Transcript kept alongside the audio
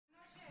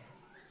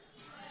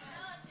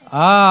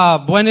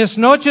Buenas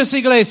noches,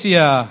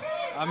 iglesia.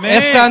 Amén.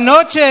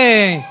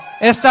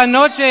 Esta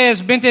noche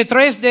es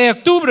 23 de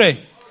octubre.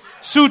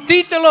 Su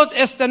título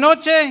esta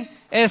noche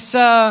es...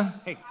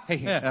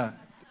 Yeah?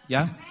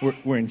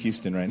 We're in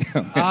Houston right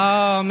now.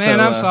 Oh, man,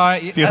 So, I'm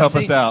sorry. If you help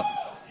us out.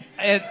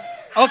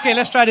 Okay,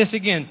 let's try this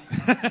again.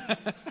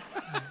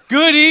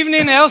 Good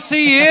evening,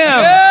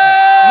 LCM.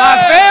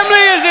 My family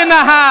is in the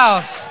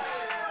house.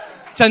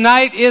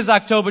 Tonight is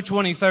October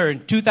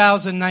 23rd,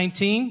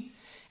 2019.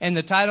 And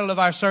the title of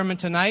our sermon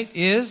tonight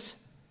is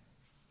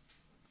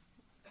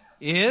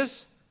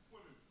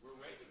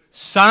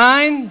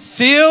Signed,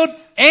 Sealed,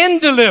 and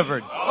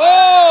Delivered.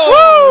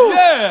 Oh, Woo!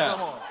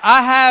 yeah.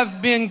 I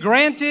have been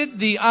granted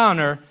the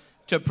honor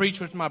to preach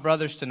with my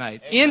brothers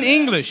tonight in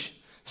English.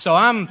 So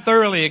I'm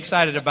thoroughly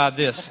excited about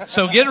this.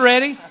 So get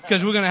ready,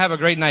 because we're going to have a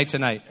great night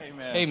tonight.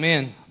 Amen.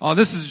 Amen. Oh,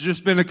 this has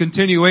just been a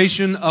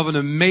continuation of an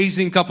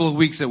amazing couple of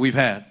weeks that we've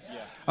had.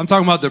 I'm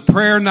talking about the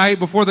prayer night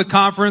before the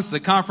conference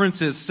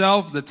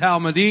itself, the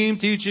Talmudim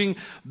teaching,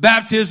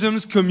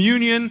 baptisms,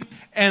 communion,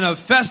 and a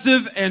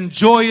festive and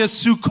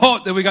joyous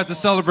Sukkot that we got to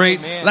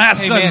celebrate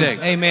last Sunday.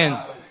 Amen.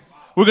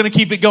 We're going to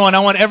keep it going. I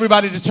want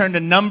everybody to turn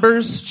to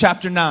Numbers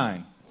chapter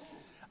 9.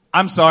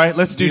 I'm sorry,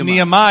 let's do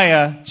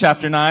Nehemiah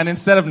chapter 9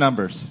 instead of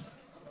Numbers.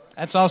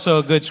 That's also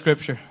a good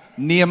scripture.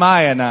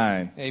 Nehemiah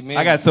 9. Amen.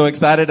 I got so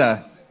excited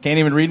I can't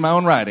even read my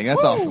own writing.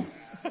 That's awesome.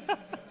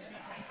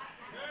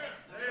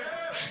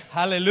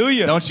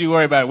 Hallelujah. Don't you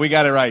worry about it. We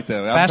got it right,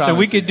 though. Pastor,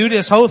 we could do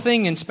this whole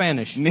thing in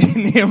Spanish.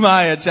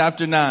 Nehemiah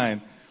chapter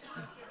 9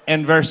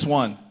 and verse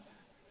 1.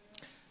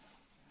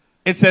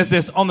 It says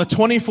this, on the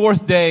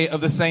 24th day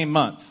of the same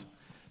month.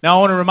 Now,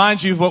 I want to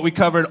remind you of what we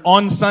covered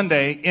on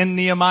Sunday in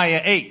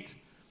Nehemiah 8.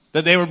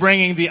 That they were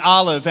bringing the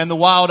olive and the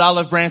wild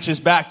olive branches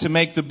back to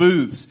make the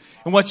booths.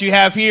 And what you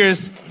have here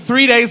is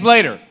 3 days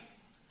later.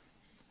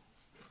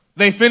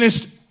 They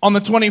finished on the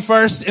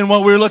 21st, and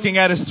what we're looking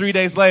at is 3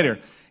 days later.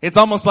 It's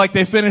almost like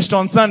they finished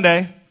on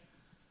Sunday,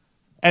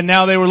 and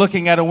now they were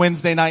looking at a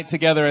Wednesday night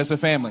together as a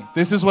family.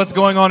 This is what's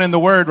going on in the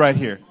Word right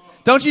here.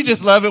 Don't you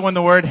just love it when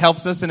the Word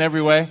helps us in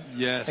every way?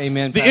 Yes.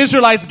 Amen. The Pastor.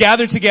 Israelites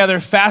gathered together,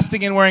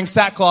 fasting and wearing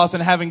sackcloth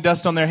and having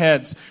dust on their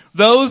heads.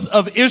 Those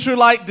of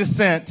Israelite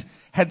descent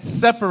had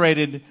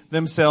separated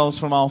themselves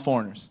from all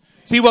foreigners.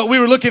 See, what we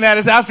were looking at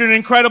is after an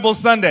incredible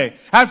Sunday,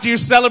 after you're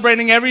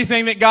celebrating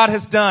everything that God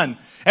has done,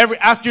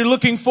 after you're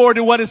looking forward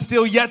to what is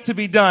still yet to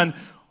be done,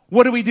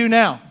 what do we do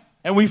now?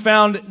 And we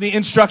found the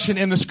instruction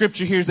in the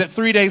scripture here is that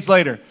 3 days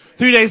later.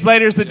 3 days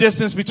later is the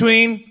distance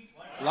between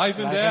Life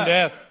and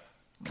death.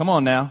 Come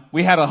on now.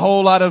 We had a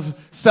whole lot of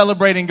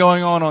celebrating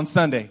going on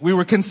Sunday. We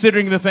were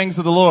considering the things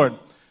of the Lord.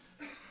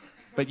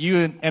 But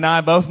you and I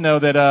both know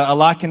that a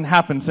lot can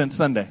happen since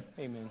Sunday.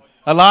 Amen.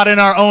 A lot in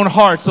our own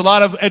hearts. A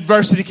lot of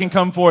adversity can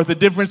come forth. The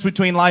difference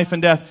between life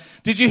and death.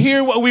 Did you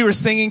hear what we were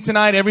singing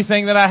tonight?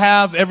 Everything that I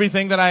have,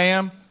 everything that I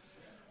am.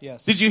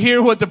 Yes. Did you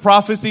hear what the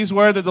prophecies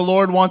were that the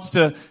Lord wants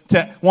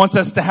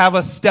us to have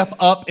us step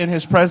up in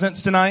His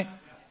presence tonight?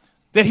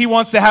 That He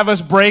wants to have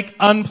us break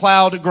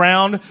unplowed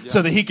ground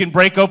so that He can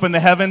break open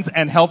the heavens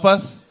and help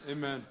us?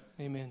 Amen.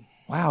 Amen.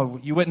 Wow,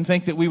 you wouldn't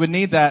think that we would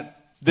need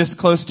that this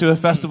close to a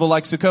festival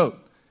like Sukkot.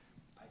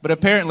 But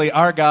apparently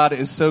our God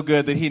is so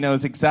good that He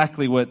knows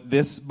exactly what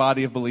this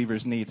body of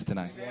believers needs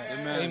tonight. Yes.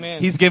 Amen.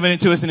 Amen. He's given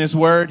it to us in His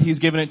Word. He's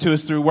given it to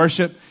us through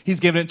worship.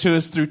 He's given it to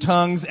us through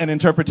tongues and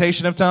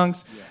interpretation of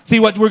tongues. Yeah. See,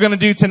 what we're going to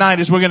do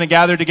tonight is we're going to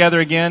gather together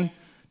again,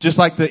 just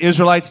like the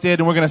Israelites did,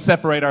 and we're going to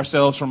separate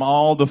ourselves from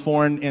all the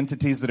foreign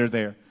entities that are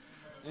there.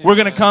 Amen. We're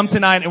going to come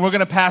tonight and we're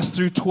going to pass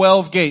through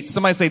 12 gates.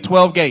 Somebody say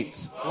 12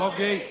 gates. 12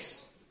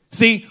 gates.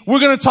 See, we're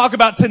going to talk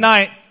about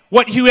tonight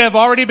what you have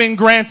already been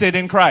granted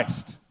in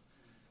Christ.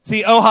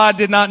 See, Ohad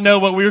did not know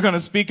what we were going to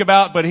speak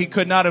about, but he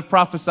could not have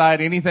prophesied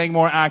anything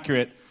more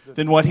accurate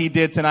than what he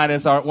did tonight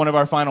as one of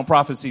our final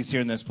prophecies here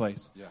in this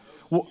place.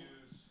 Yeah.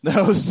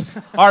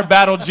 Our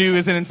battle Jew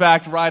is in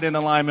fact right in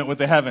alignment with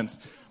the heavens.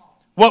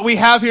 What we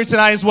have here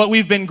tonight is what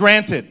we've been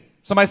granted.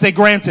 Somebody say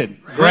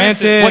granted.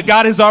 Granted. What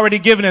God has already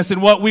given us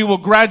and what we will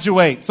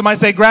graduate. Somebody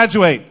say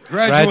graduate.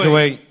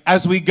 Graduate.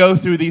 As we go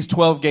through these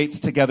 12 gates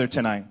together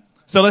tonight.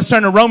 So let's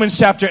turn to Romans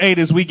chapter 8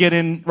 as we get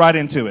right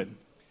into it.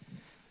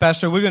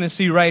 Pastor, we're going to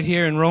see right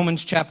here in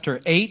Romans chapter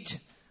 8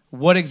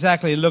 what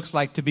exactly it looks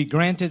like to be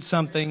granted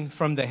something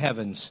from the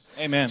heavens.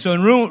 Amen. So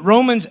in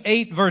Romans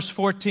 8 verse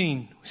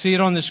 14, see it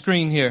on the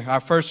screen here,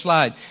 our first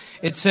slide.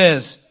 It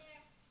says,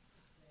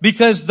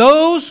 because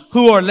those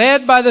who are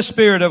led by the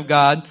Spirit of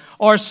God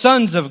are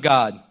sons of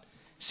God.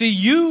 See,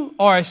 you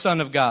are a son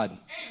of God.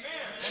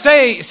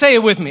 Say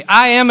it with me.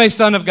 I am a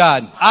son of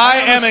God. I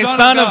am a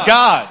son of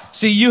God.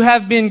 See, you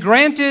have been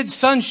granted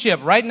sonship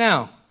right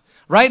now.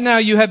 Right now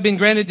you have been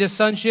granted this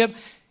sonship,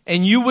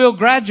 and you will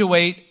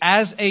graduate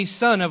as a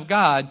son of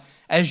God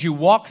as you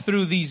walk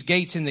through these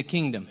gates in the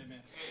kingdom. Amen.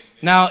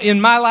 Now, in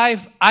my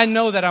life, I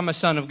know that I'm a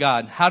son of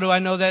God. How do I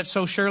know that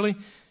so surely?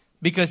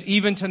 Because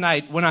even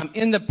tonight, when I'm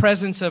in the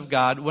presence of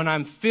God, when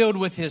I'm filled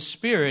with His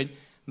Spirit,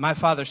 my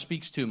Father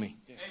speaks to me.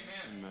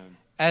 Amen.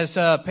 As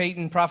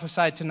Peyton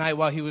prophesied tonight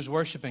while he was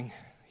worshiping,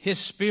 His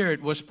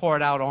Spirit was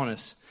poured out on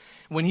us.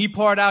 When He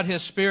poured out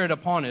His Spirit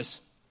upon us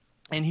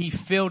and He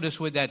filled us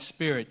with that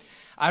Spirit,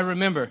 I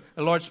remember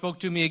the Lord spoke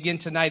to me again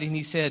tonight and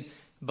He said,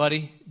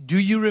 buddy, do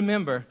you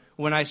remember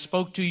when I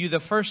spoke to you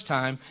the first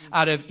time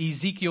out of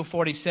Ezekiel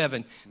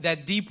 47?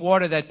 That deep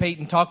water that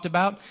Peyton talked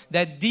about,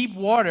 that deep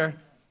water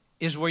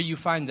is where you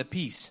find the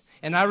peace.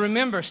 And I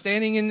remember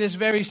standing in this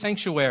very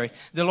sanctuary,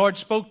 the Lord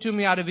spoke to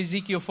me out of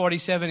Ezekiel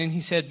 47 and He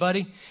said,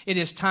 buddy, it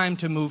is time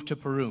to move to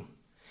Peru.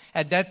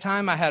 At that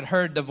time, I had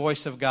heard the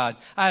voice of God.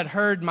 I had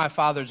heard my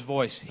Father's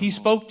voice. He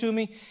spoke to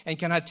me, and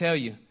can I tell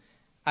you,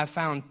 I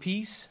found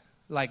peace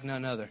like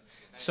none other.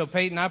 So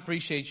Peyton, I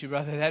appreciate you,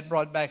 brother. That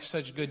brought back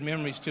such good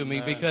memories to me,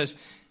 because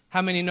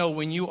how many know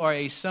when you are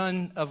a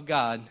son of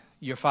God,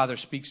 your Father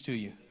speaks to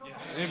you?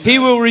 He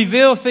will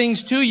reveal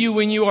things to you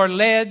when you are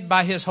led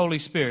by His Holy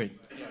Spirit.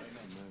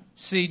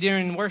 See,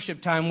 during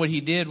worship time, what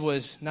He did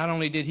was not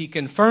only did He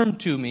confirm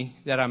to me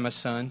that I'm a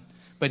son,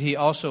 but He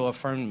also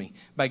affirmed me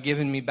by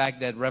giving me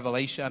back that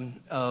revelation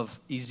of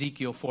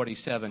Ezekiel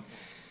 47.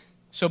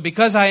 So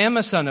because I am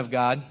a son of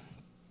God,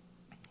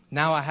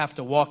 now I have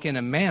to walk in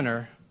a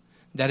manner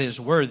that is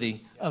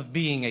worthy of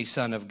being a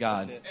son of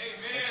God.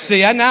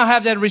 See, I now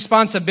have that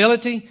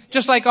responsibility,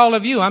 just like all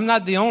of you. I'm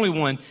not the only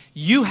one.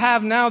 You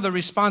have now the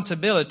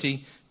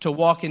responsibility to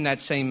walk in that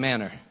same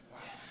manner.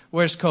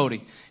 Where's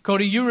Cody?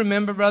 Cody, you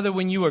remember, brother,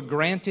 when you were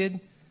granted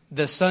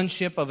the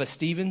sonship of a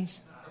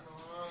Stevens?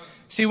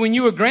 See, when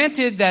you were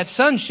granted that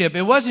sonship,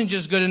 it wasn't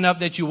just good enough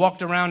that you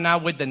walked around now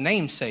with the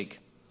namesake.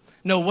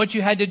 No, what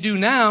you had to do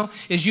now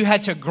is you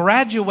had to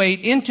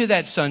graduate into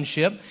that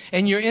sonship,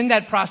 and you're in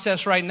that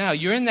process right now.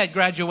 You're in that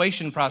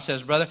graduation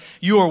process, brother.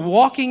 You are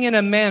walking in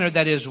a manner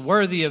that is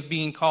worthy of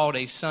being called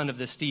a son of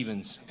the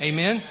Stevens.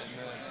 Amen?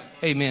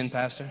 Amen,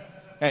 Pastor.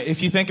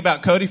 If you think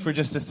about Cody for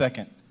just a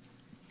second,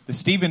 the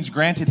Stevens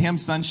granted him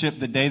sonship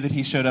the day that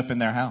he showed up in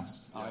their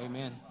house. Oh,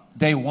 amen.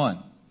 Day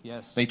one.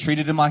 Yes. They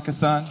treated him like a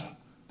son.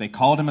 They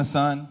called him a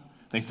son.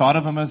 They thought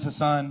of him as a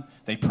son.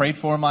 They prayed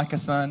for him like a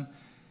son.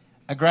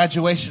 A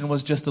graduation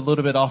was just a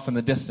little bit off in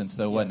the distance,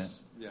 though, wasn't it?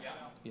 Yeah.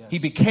 Yes. He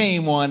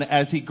became one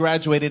as he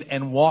graduated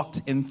and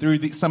walked in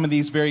through some of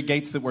these very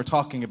gates that we're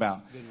talking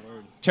about.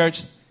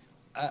 Church,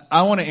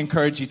 I want to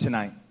encourage you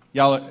tonight.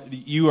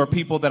 You are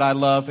people that I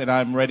love and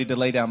I'm ready to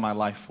lay down my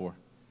life for.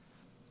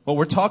 What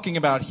we're talking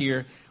about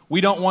here,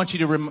 we don't want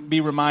you to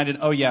be reminded,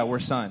 oh yeah, we're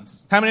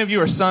sons. How many of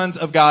you are sons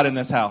of God in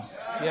this house?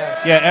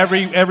 Yes. Yeah,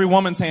 every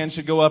woman's hand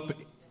should go up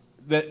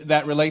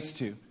that relates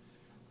to.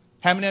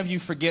 How many of you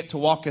forget to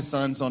walk as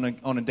sons on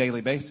a daily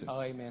basis?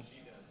 Oh, amen.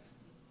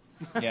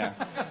 Yeah.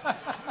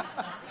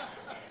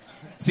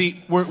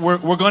 See,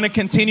 we're going to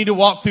continue to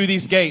walk through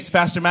these gates.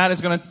 Pastor Matt is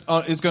going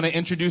to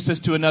introduce us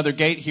to another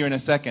gate here in a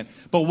second.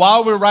 But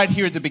while we're right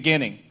here at the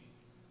beginning,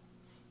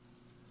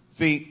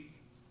 see,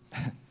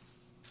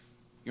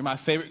 you're my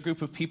favorite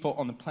group of people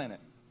on the planet.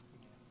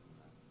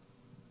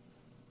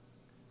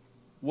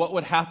 What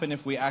would happen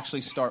if we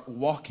actually start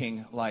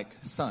walking like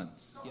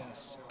sons?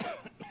 Yes.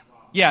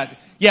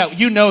 Yeah,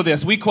 you know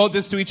this. We quote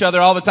this to each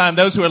other all the time.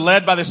 Those who are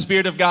led by the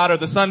Spirit of God are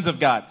the sons of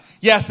God.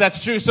 Yes,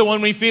 that's true. So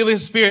when we feel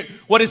His Spirit,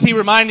 what is He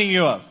reminding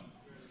you of?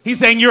 He's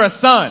saying you're a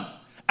son.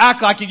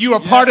 Act like it. You are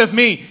part of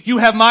me. You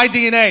have my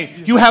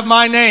DNA. You have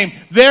my name.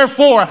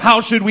 Therefore,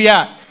 how should we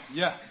act?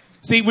 Yeah.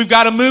 See, we've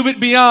got to move it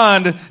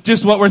beyond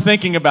just what we're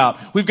thinking about.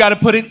 We've got to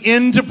put it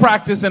into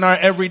practice in our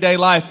everyday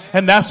life.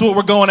 And that's what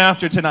we're going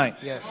after tonight.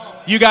 Yes.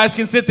 You guys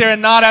can sit there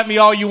and nod at me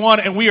all you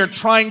want, and we are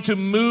trying to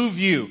move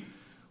you.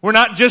 We're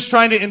not just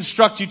trying to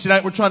instruct you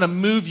tonight. We're trying to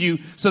move you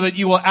so that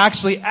you will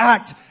actually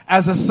act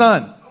as a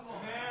son.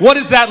 What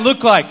does that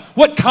look like?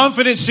 What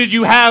confidence should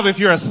you have if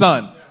you're a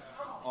son?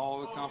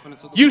 All the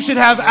confidence of the You should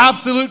have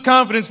absolute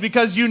confidence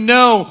because you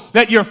know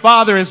that your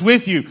Father is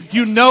with you.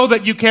 You know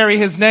that you carry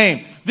His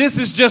name. This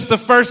is just the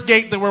first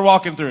gate that we're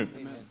walking through.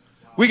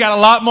 We got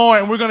a lot more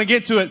and we're going to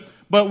get to it.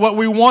 But what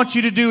we want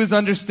you to do is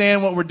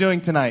understand what we're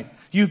doing tonight.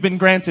 You've been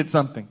granted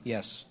something.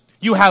 Yes.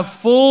 You have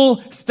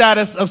full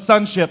status of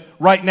sonship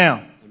right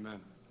now.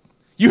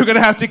 You're going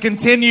to have to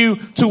continue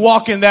to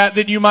walk in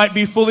that you might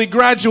be fully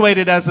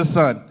graduated as a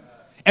son.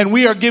 And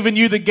we are giving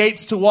you the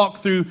gates to walk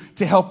through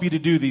to help you to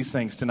do these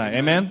things tonight.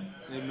 Amen?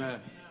 Amen.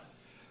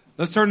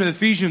 Let's turn to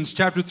Ephesians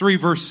chapter 3,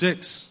 verse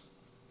 6.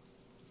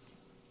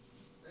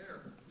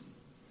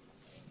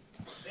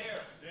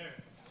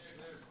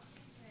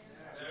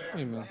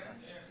 Amen.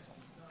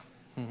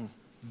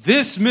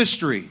 This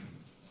mystery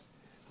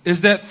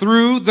is that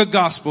through the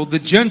gospel, the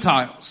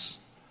Gentiles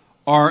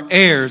are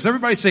heirs.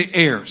 Everybody say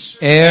heirs.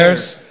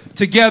 Heirs.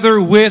 Together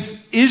with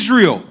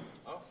Israel.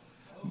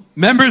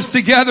 Members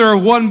together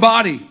of one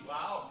body.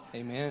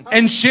 Amen.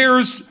 And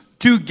shares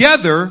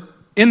together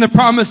in the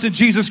promise of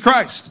Jesus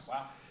Christ.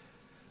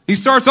 He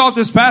starts off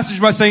this passage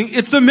by saying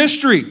it's a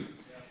mystery.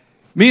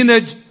 Meaning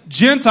that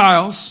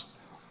Gentiles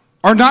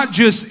are not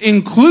just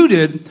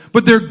included,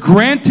 but they're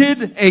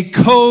granted a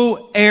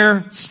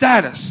co-heir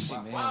status.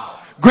 Amen.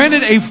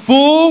 Granted a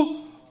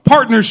full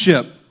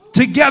partnership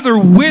together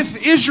with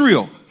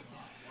Israel.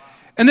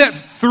 And that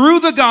through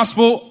the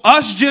gospel,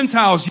 us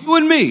Gentiles, you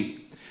and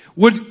me,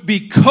 would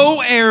be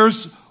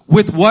co-heirs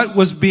with what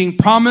was being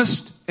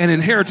promised and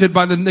inherited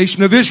by the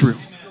nation of Israel.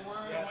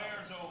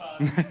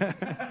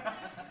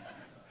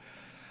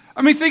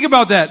 I mean, think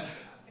about that.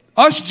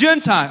 Us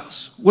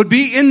Gentiles would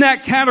be in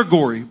that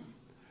category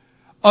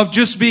of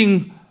just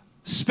being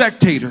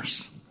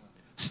spectators,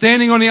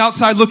 standing on the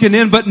outside looking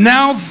in. But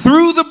now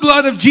through the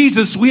blood of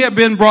Jesus, we have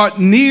been brought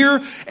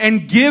near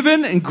and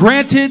given and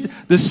granted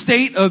the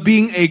state of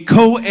being a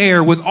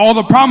co-heir with all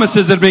the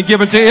promises that have been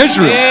given to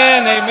Israel.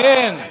 Amen,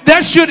 amen.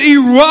 That should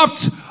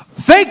erupt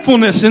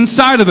thankfulness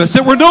inside of us,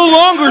 that we're no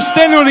longer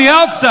standing on the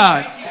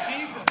outside,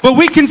 but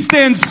we can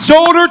stand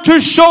shoulder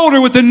to shoulder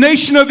with the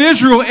nation of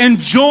Israel and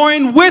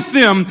join with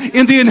them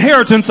in the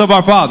inheritance of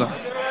our Father.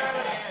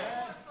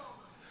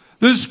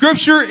 The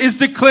scripture is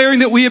declaring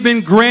that we have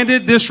been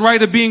granted this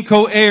right of being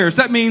co-heirs.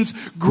 That means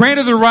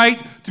granted the right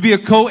to be a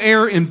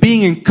co-heir in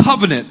being in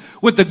covenant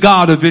with the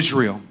God of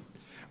Israel.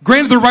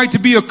 Granted the right to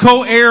be a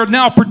co-heir,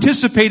 now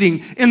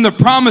participating in the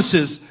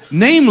promises,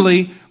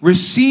 namely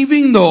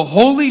receiving the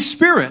Holy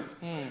Spirit.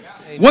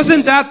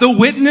 Wasn't that the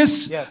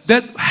witness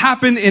that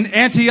happened in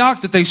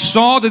Antioch, that they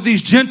saw that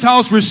these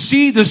Gentiles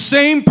received the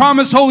same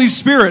promised Holy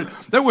Spirit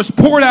that was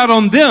poured out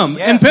on them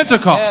in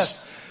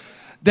Pentecost?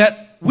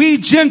 That we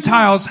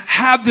Gentiles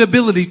have the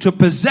ability to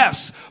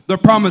possess the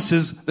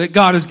promises that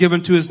God has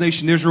given to his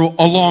nation Israel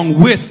along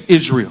with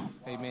Israel.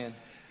 Amen.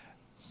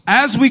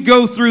 As we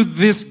go through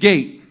this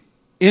gate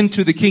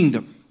into the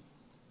kingdom,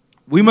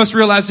 we must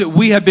realize that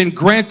we have been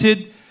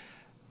granted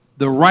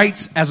the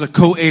rights as a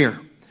co-heir.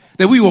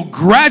 That we will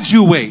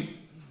graduate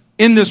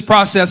in this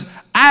process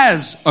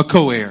as a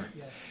co-heir.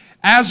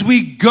 As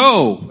we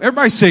go,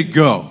 everybody say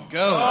go.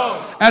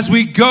 Go. As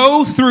we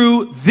go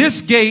through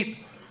this gate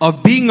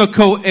of being a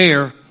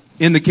co-heir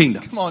in the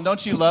kingdom. Come on,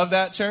 don't you love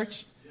that,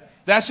 church?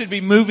 That should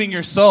be moving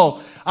your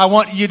soul. I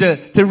want you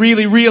to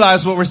really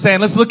realize what we're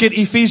saying. Let's look at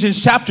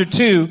Ephesians chapter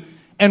 2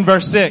 and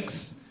verse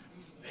 6.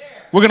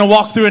 We're going to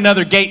walk through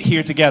another gate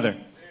here together.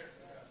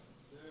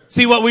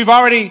 See, what we've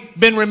already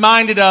been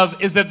reminded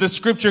of is that the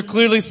scripture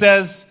clearly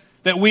says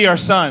that we are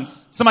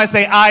sons. Somebody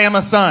say, I am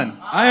a son.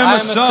 I am a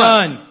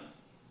son.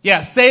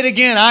 Yeah, say it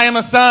again. I am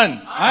a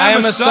son. I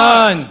am a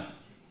son.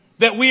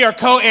 That we are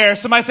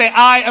co-heirs. Somebody say,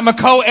 I am a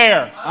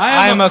co-heir.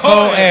 I am a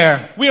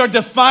co-heir. We are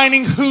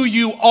defining who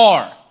you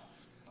are.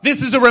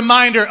 This is a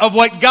reminder of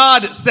what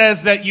God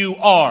says that you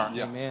are.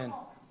 Amen.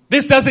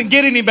 This doesn't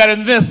get any better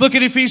than this. Look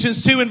at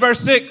Ephesians 2 and verse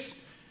 6.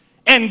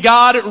 And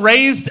God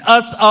raised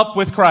us up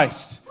with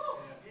Christ.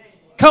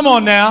 Come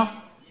on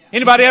now.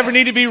 Anybody ever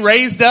need to be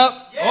raised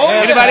up?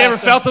 Anybody ever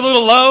felt a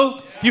little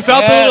low? You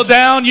felt a little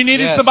down? You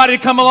needed somebody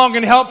to come along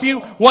and help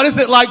you? What is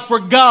it like for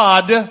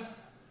God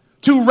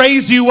to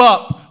raise you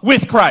up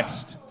with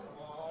Christ?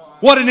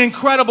 What an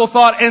incredible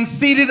thought. And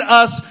seated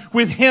us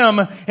with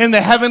him in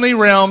the heavenly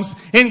realms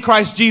in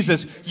Christ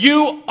Jesus.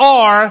 You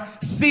are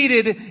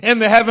seated in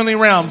the heavenly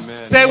realms.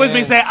 Amen. Say it with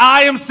me. Say,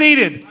 I am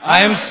seated.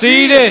 I am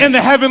seated in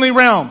the heavenly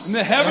realms. In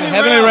the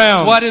heavenly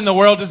realms. What in the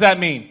world does that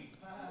mean?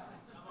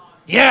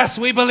 Yes,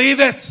 we believe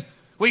it.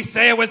 We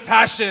say it with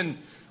passion.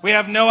 We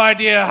have no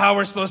idea how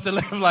we're supposed to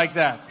live like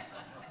that.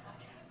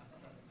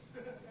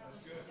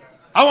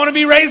 I want to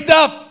be raised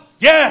up.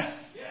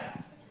 Yes.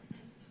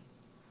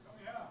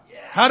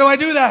 How do I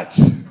do that?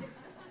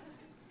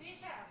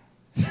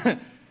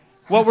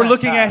 What we're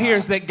looking at here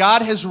is that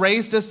God has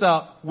raised us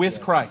up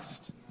with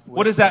Christ.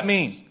 What does that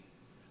mean?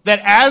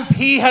 That as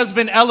he has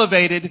been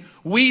elevated,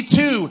 we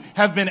too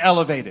have been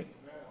elevated.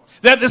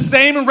 That the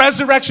same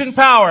resurrection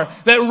power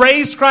that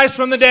raised Christ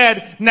from the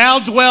dead now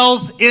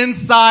dwells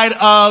inside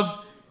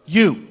of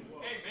you.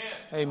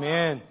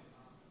 Amen.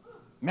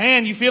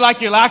 Man, you feel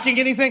like you're lacking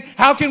anything?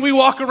 How can we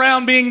walk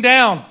around being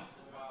down?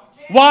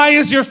 Why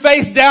is your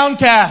face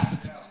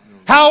downcast?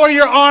 How are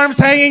your arms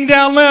hanging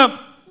down limp?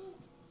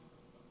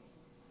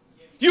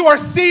 You are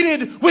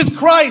seated with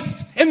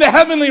Christ in the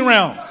heavenly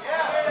realms.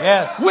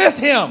 Yes. With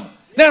him.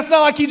 Now, it's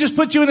not like he just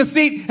put you in a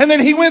seat and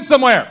then he went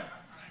somewhere.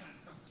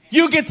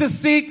 You get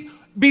to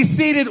be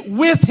seated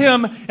with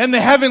him in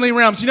the heavenly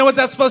realms. You know what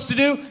that's supposed to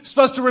do? It's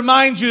supposed to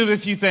remind you of a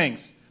few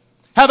things.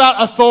 How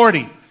about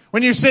authority?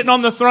 When you're sitting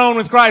on the throne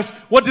with Christ,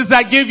 what does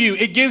that give you?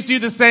 It gives you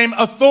the same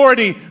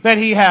authority that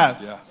he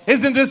has. Yeah.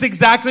 Isn't this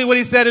exactly what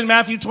he said in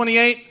Matthew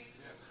 28?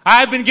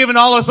 I have been given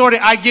all authority.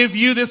 I give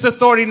you this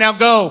authority. Now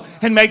go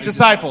and make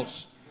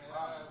disciples.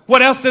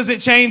 What else does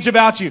it change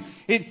about you?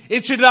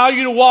 It should allow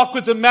you to walk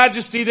with the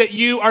majesty that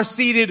you are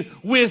seated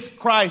with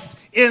Christ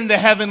in the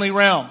heavenly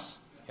realms.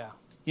 Yeah.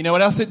 You know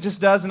what else it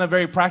just does in a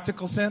very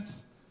practical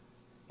sense?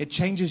 It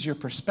changes your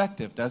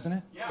perspective, doesn't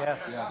it?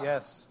 Yes.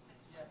 Yes.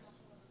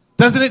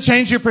 Doesn't it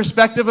change your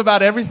perspective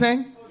about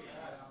everything?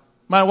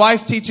 My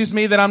wife teaches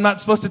me that I'm not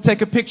supposed to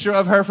take a picture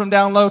of her from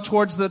down low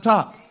towards the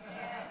top.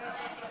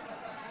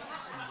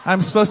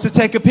 I'm supposed to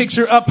take a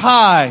picture up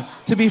high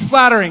to be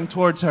flattering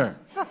towards her.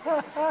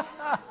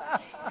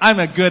 I'm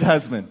a good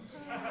husband.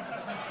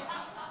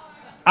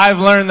 I've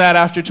learned that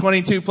after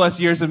 22 plus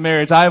years of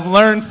marriage. I've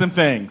learned some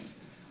things.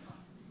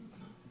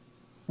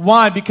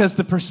 Why? Because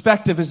the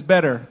perspective is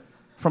better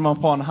from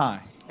up on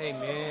high.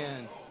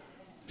 Amen.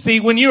 See,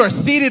 when you are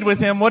seated with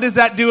him, what does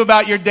that do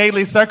about your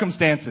daily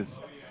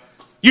circumstances?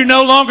 You're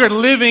no longer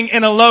living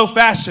in a low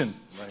fashion.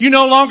 You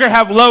no longer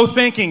have low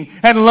thinking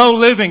and low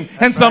living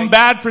and some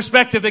bad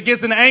perspective that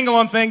gets an angle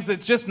on things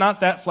that's just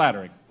not that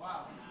flattering.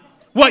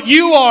 What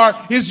you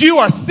are is you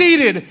are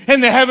seated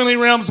in the heavenly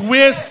realms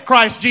with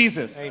Christ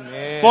Jesus.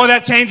 Amen. Boy,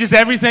 that changes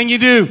everything you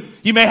do.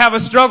 You may have a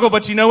struggle,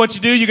 but you know what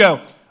you do? You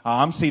go,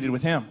 I'm seated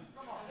with him.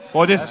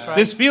 Boy,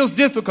 this feels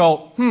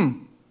difficult.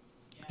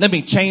 Let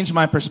me change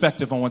my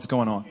perspective on what's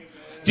going on.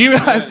 Do you?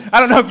 I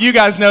don't know if you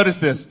guys notice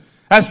this.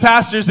 As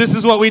pastors, this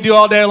is what we do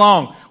all day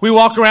long. We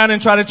walk around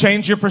and try to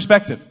change your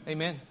perspective.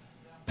 Amen.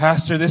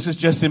 Pastor, this is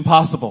just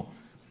impossible.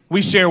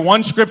 We share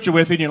one scripture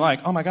with you and you're like,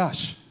 oh my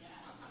gosh,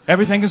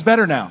 everything is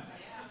better now.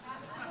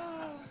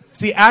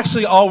 See,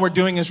 actually all we're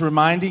doing is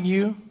reminding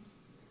you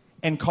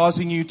and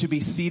causing you to be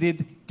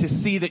seated, to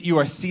see that you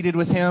are seated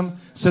with him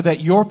so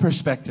that your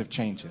perspective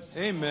changes.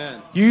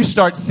 Amen. You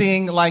start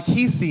seeing like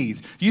he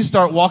sees. You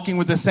start walking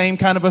with the same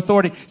kind of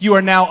authority. You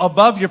are now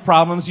above your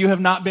problems. You have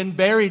not been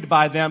buried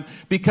by them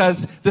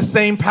because the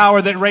same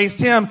power that raised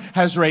him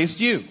has raised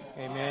you.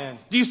 Amen.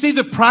 Do you see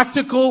the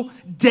practical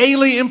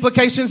daily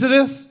implications of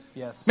this?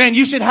 Yes. Man,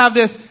 you should have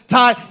this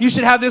you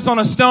should have this on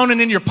a stone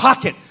and in your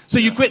pocket. So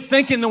you quit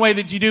thinking the way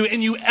that you do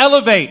and you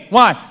elevate.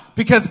 Why?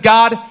 Because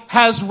God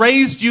has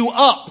raised you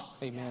up.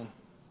 Amen.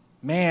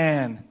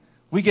 Man,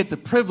 we get the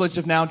privilege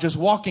of now just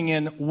walking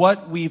in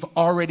what we've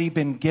already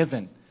been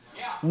given.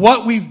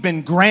 What we've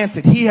been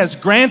granted. He has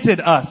granted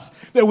us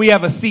that we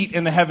have a seat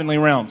in the heavenly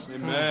realms.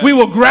 Amen. We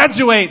will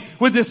graduate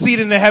with this seat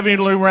in the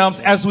heavenly realms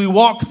as we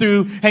walk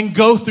through and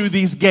go through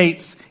these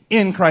gates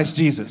in Christ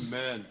Jesus.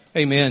 Amen.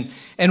 Amen.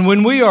 And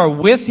when we are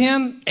with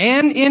him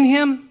and in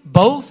him,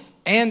 both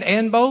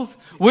and both,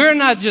 we're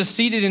not just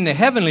seated in the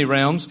heavenly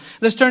realms.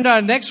 Let's turn to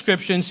our next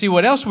scripture and see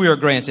what else we are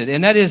granted.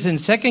 And that is in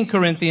 2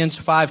 Corinthians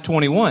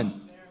 5:21.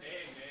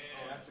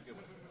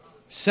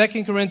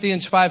 2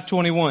 Corinthians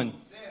 5:21.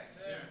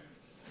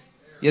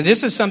 Yeah,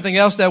 this is something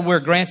else that we're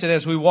granted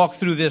as we walk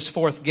through this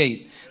fourth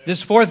gate.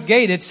 This fourth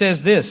gate, it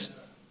says this.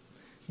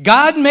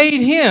 God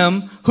made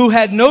him who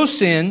had no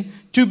sin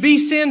to be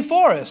sin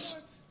for us.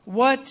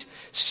 What?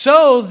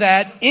 So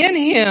that in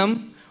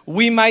him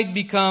we might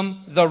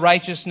become the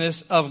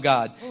righteousness of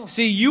God.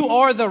 See, you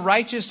are the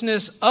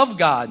righteousness of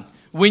God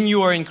when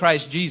you are in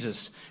Christ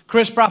Jesus.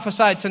 Chris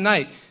prophesied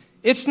tonight.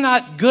 It's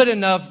not good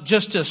enough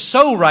just to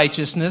sow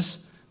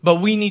righteousness, but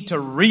we need to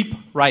reap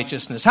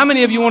righteousness. How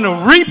many of you want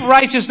to reap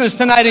righteousness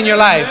tonight in your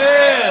life?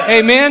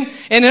 Amen.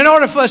 And in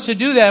order for us to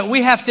do that,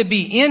 we have to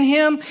be in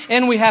him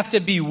and we have to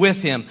be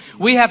with him.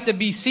 We have to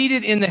be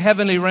seated in the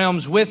heavenly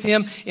realms with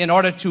him in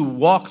order to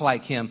walk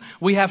like him.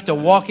 We have to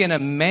walk in a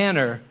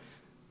manner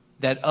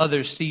that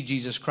others see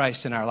Jesus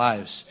Christ in our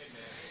lives.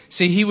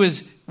 See,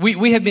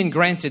 we have been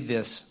granted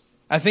this.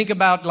 I think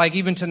about like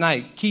even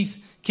tonight,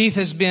 Keith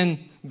has been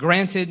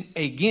granted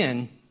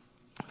again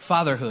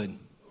fatherhood.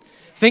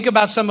 Think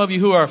about some of you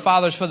who are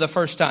fathers for the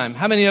first time.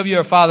 How many of you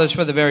are fathers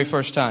for the very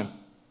first time?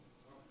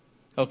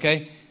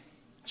 Okay.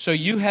 So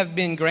you have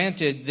been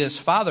granted this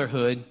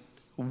fatherhood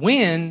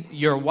when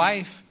your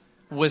wife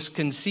was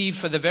conceived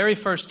for the very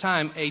first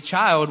time, a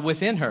child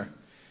within her.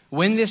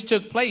 When this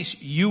took place,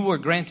 you were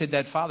granted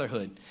that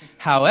fatherhood.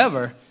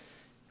 However,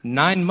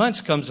 9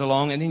 months comes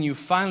along and then you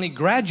finally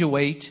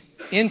graduate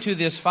into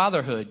this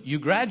fatherhood. You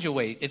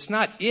graduate. It's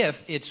not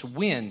if, it's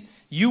when.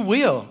 You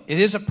will. It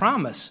is a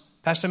promise.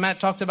 Pastor Matt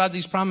talked about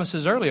these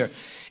promises earlier.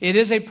 It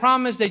is a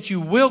promise that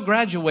you will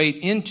graduate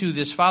into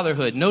this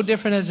fatherhood. No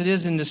different as it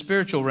is in the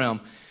spiritual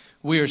realm.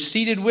 We are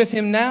seated with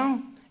him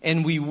now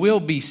and we will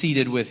be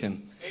seated with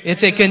him.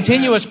 It's a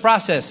continuous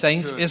process,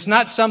 saints. It's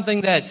not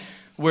something that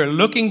we're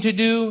looking to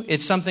do.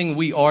 It's something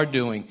we are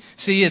doing.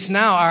 See, it's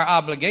now our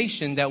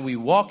obligation that we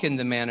walk in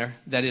the manner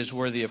that is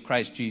worthy of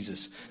Christ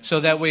Jesus.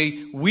 So that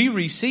way we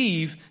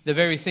receive the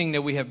very thing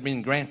that we have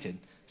been granted.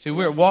 See,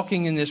 we're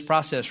walking in this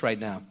process right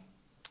now.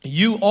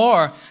 You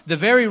are the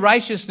very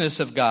righteousness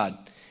of God.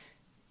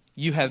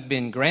 You have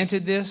been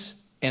granted this,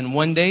 and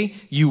one day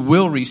you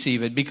will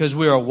receive it because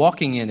we are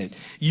walking in it.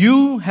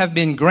 You have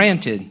been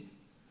granted,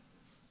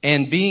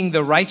 and being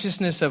the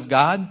righteousness of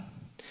God,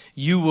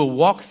 you will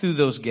walk through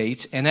those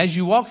gates. And as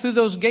you walk through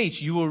those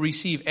gates, you will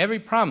receive every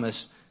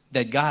promise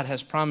that God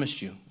has promised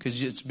you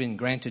because it's been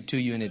granted to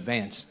you in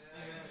advance.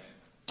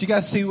 Do you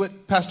guys see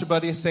what Pastor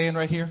Buddy is saying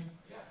right here?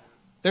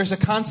 There's a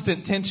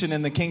constant tension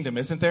in the kingdom,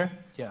 isn't there?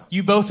 Yeah.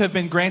 You both have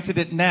been granted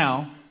it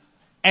now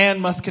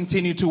and must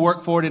continue to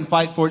work for it and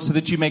fight for it so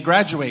that you may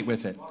graduate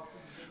with it.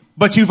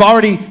 But you've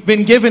already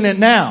been given it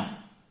now.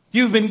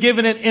 You've been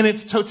given it in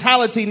its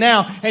totality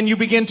now, and you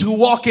begin to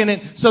walk in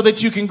it so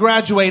that you can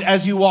graduate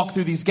as you walk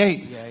through these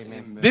gates. Yeah,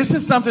 amen. This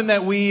is something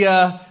that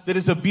that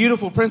is a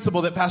beautiful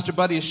principle that Pastor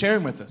Buddy is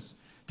sharing with us.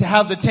 To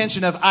have the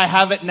tension of, I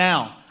have it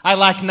now. I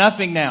lack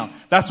nothing now.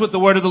 That's what the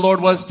word of the Lord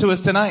was to us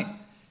tonight.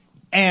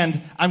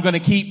 And I'm going to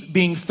keep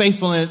being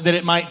faithful in it that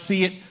it might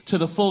see it to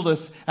the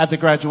fullness at the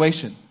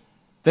graduation.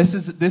 This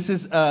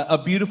is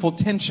a beautiful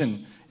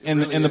tension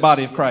in the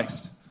body of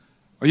Christ.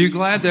 Are you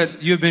glad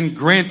that you've been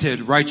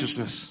granted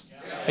righteousness?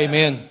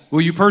 Amen.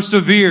 Will you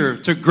persevere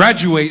to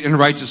graduate in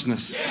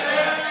righteousness?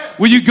 Yes.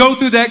 Will you go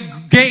through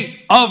that gate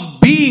of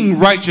being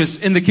righteous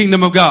in the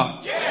kingdom of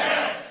God?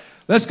 Yes.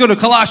 Let's go to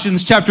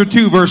Colossians chapter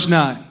 2, verse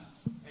 9.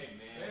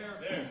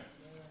 Amen.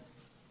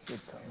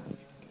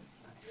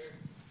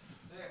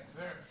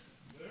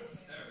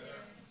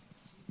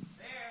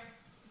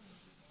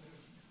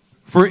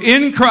 For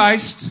in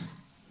Christ,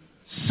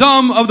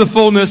 some of the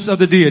fullness of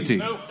the deity.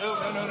 No.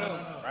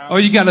 Oh,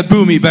 you got to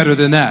boo me better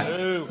than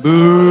that.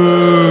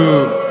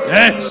 Boo.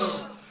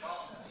 Yes.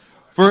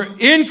 For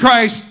in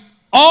Christ,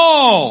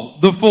 all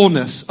the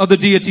fullness of the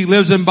deity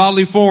lives in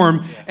bodily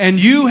form, and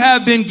you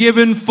have been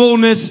given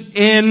fullness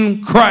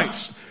in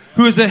Christ,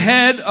 who is the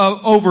head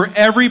of over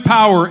every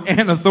power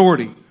and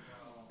authority.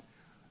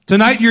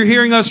 Tonight you're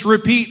hearing us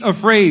repeat a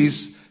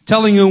phrase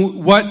telling you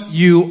what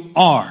you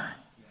are.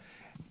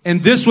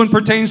 And this one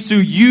pertains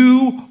to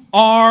you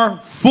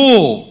are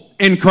full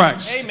in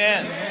Christ.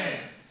 Amen.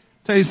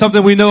 Tell you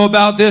something we know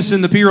about this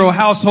in the Perot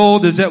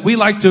household is that we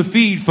like to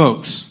feed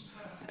folks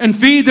and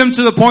feed them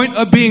to the point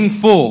of being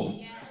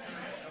full.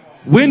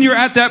 When you're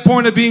at that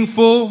point of being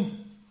full,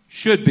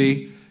 should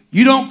be,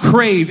 you don't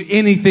crave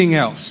anything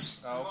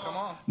else.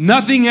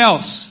 Nothing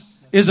else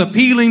is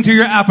appealing to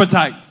your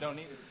appetite.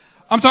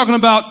 I'm talking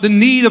about the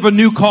need of a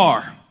new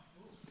car,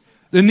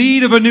 the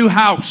need of a new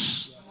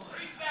house,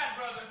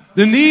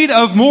 the need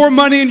of more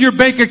money in your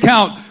bank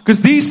account,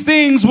 because these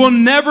things will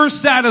never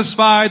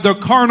satisfy the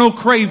carnal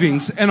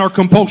cravings and our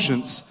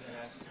compulsions.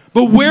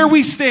 But where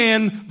we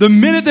stand the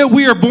minute that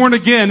we are born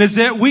again is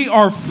that we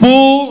are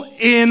full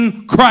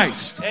in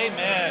Christ.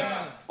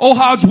 Amen.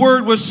 Ohad's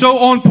word was so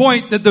on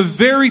point that the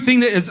very thing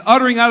that is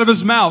uttering out of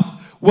his mouth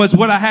was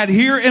what I had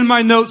here in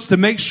my notes to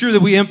make sure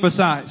that we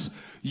emphasize.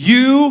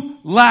 You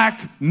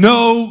lack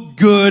no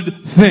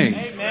good thing.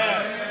 Amen.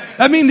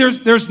 I mean,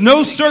 there's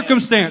no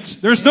circumstance,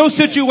 there's no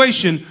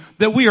situation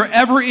that we are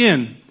ever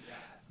in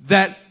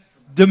that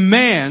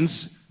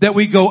demands that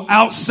we go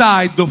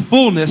outside the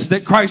fullness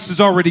that Christ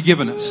has already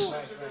given us.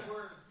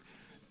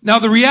 Now,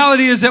 the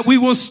reality is that we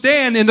will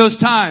stand in those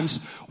times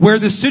where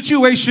the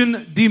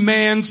situation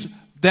demands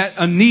that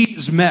a need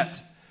is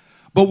met.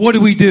 But what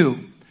do?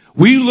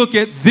 We look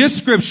at this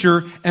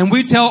scripture and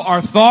we tell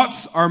our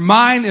thoughts, our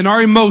mind, and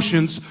our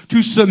emotions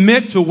to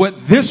submit to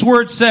what this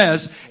word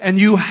says. And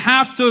you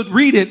have to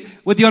read it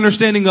with the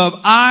understanding of,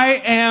 I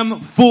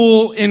am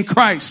full in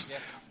Christ.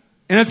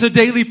 And it's a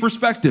daily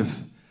perspective.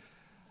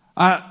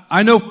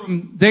 I know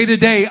from day to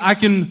day, I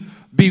can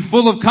be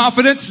full of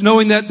confidence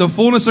knowing that the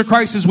fullness of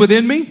Christ is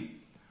within me.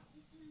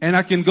 And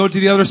I can go to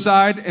the other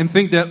side and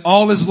think that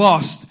all is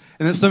lost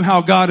and that somehow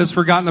God has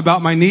forgotten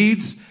about my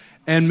needs.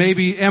 And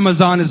maybe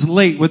Amazon is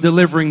late with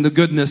delivering the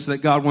goodness that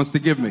God wants to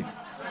give me.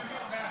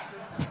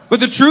 But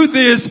the truth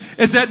is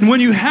that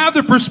when you have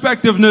the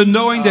perspective of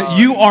knowing that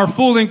you are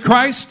full in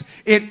Christ,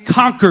 it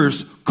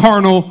conquers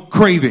carnal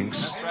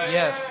cravings.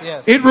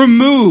 Yes. It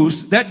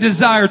removes that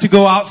desire to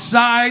go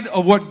outside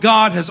of what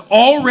God has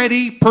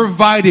already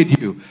provided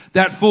you,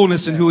 that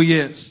fullness in who He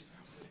is.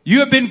 You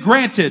have been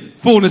granted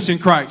fullness in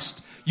Christ.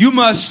 You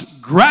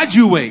must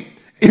graduate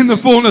in the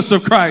fullness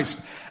of Christ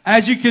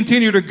as you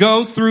continue to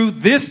go through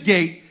this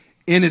gate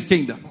in His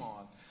kingdom.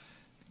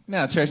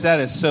 Now, church, that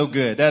is so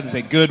good. That is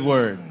a good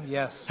word.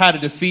 Yes. How to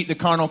defeat the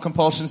carnal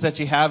compulsions that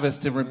you have is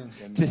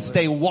to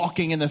stay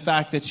walking in the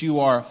fact that you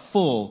are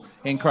full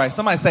in Christ.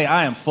 Somebody say,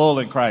 I am full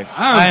in Christ.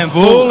 I am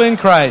full in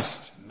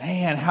Christ.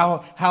 Man,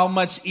 how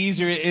much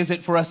easier is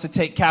it for us to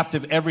take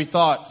captive every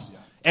thought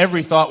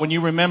when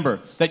you remember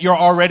that you're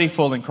already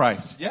full in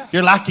Christ. Yeah.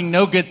 You're lacking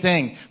no good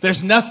thing.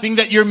 There's nothing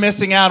that you're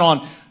missing out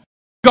on,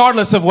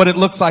 regardless of what it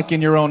looks like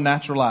in your own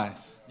natural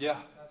eyes. Yeah.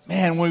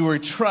 Man, we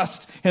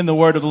trust in the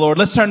word of the Lord.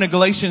 Let's turn to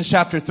Galatians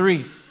chapter 3.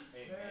 Amen.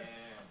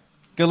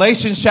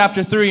 Galatians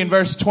chapter 3 and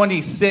verse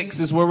 26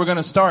 is where we're going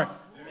to start.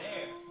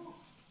 Amen.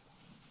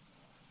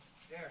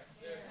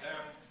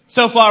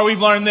 So far,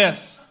 we've learned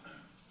this.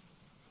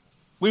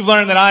 We've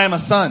learned that I am a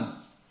son.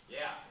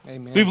 Yeah.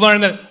 Amen. We've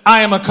learned that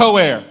I am a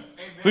co-heir. Amen.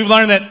 We've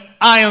learned that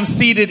I am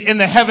seated in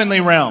the heavenly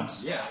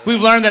realms. Yeah.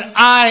 We've learned that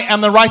I am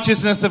the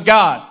righteousness of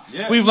God.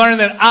 Yeah. We've learned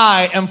that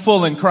I am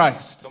full in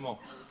Christ. Come on.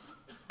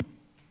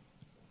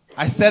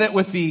 I said it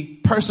with the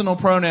personal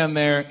pronoun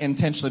there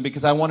intentionally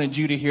because I wanted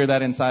you to hear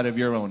that inside of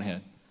your own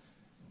head.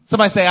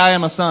 Somebody say, I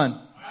am a son.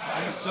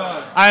 I am a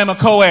son. I am a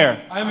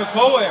co-heir. I am a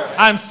co-heir.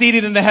 I am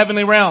seated in the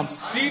heavenly realms.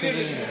 Seated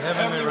in the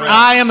heavenly realms.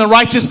 I am the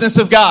righteousness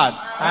of God.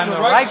 I am the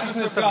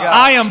righteousness of God.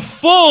 I am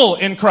full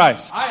in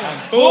Christ. I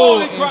am full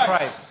in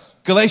Christ.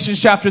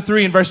 Galatians chapter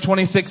 3 and verse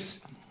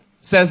 26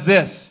 says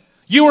this.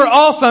 You are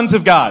all sons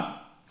of God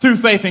through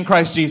faith in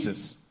Christ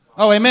Jesus.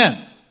 Oh,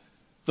 amen.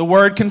 The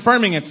word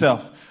confirming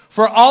itself.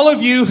 For all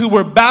of you who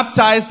were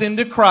baptized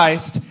into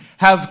Christ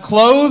have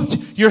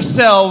clothed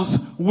yourselves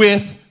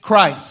with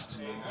Christ.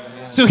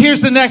 Amen. So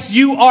here's the next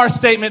you are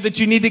statement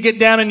that you need to get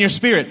down in your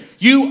spirit.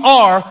 You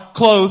are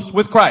clothed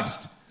with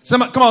Christ.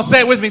 Come on, say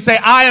it with me. Say,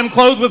 I am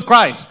clothed with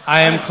Christ.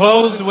 I am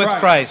clothed with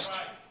Christ.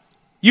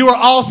 You are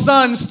all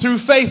sons through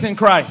faith in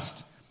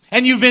Christ.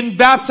 And you've been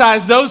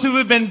baptized, those who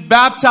have been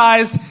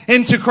baptized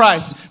into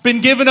Christ, been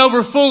given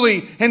over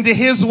fully into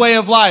His way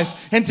of life,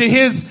 into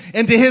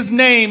His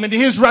name, into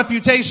His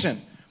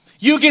reputation.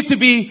 You get to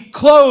be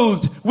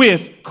clothed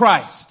with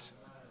Christ.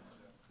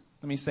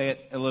 Let me say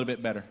it a little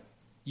bit better.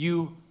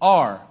 You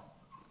are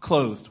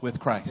clothed with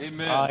Christ.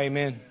 Amen.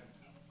 Amen.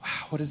 Wow,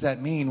 what does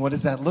that mean? What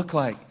does that look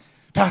like?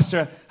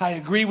 Pastor, I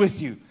agree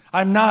with you.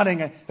 I'm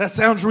nodding. That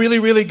sounds really,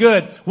 really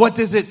good.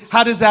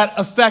 How does that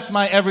affect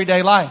my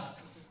everyday life?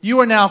 You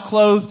are now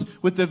clothed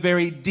with the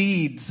very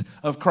deeds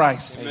of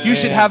Christ. Amen. You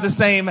should have the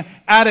same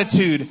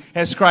attitude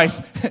as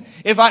Christ.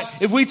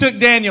 If we took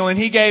Daniel and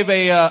he gave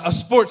a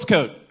sports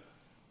coat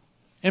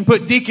and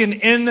put Deacon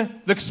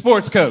in the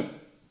sports coat.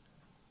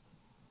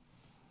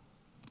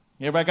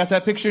 Everybody got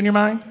that picture in your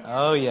mind?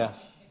 Oh, yeah.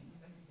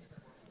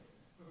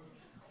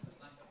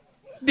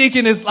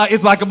 Deacon is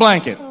like a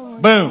blanket.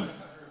 Boom.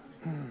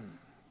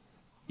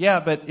 Yeah,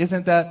 but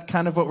isn't that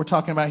kind of what we're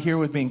talking about here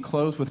with being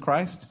clothed with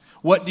Christ?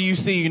 What do you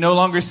see? You no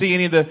longer see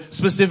any of the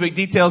specific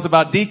details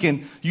about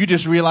Deacon. You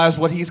just realize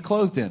what he's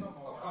clothed in.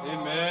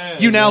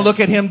 Amen. You now look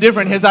at him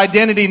different. His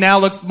identity now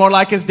looks more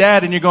like his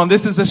dad, and you're going,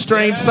 this is a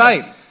strange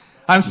sight.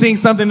 I'm seeing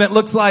something that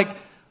looks like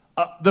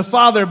the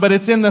Father, but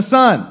it's in the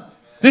Son.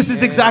 This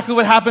is exactly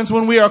what happens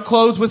when we are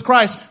clothed with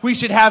Christ. We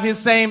should have His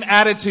same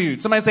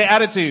attitude. Somebody say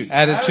attitude.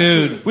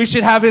 Attitude. We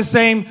should have His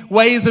same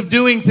ways of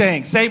doing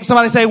things.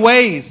 Somebody say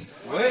ways.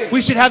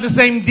 We should have the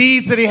same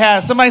deeds that He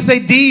has. Somebody say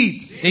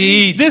deeds.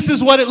 Deeds. This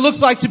is what it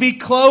looks like to be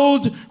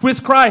clothed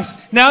with Christ.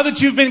 Now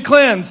that you've been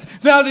cleansed,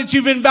 now that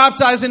you've been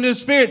baptized into the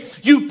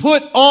Spirit, you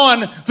put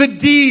on the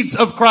deeds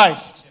of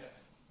Christ.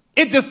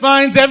 It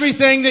defines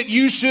everything that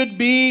you should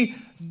be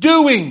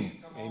doing.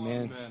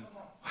 Amen.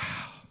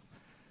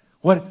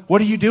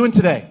 What are you doing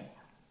today?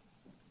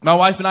 My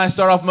wife and I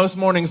start off most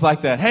mornings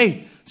like that.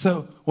 Hey,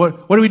 so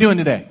what are we doing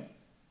today?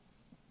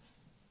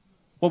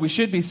 What we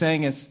should be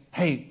saying is,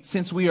 hey,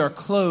 since we are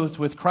clothed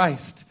with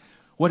Christ,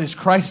 what is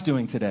Christ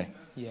doing today?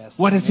 Yes.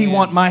 What does He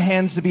want my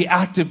hands to be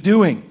active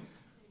doing?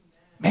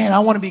 Man, I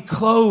want to be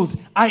clothed.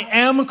 I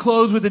am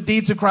clothed with the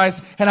deeds of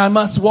Christ, and I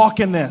must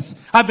walk in this.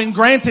 I've been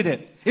granted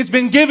it. It's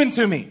been given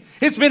to me.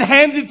 It's been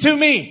handed to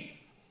me.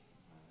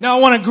 Now I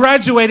want to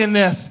graduate in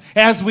this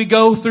as we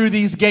go through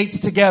these gates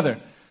together.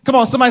 Come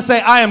on, somebody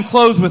say, I am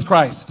clothed with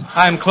Christ.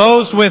 I am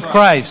clothed with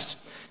Christ.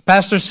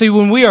 Pastor, see,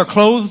 when we are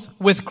clothed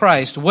with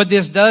Christ, what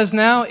this does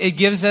now, it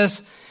gives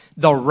us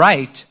the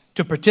right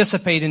to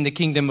participate in the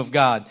kingdom of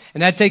God.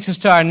 And that takes us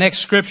to our next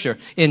scripture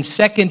in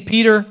 2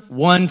 Peter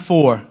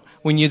 1:4.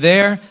 When you're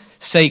there,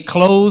 say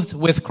clothed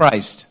with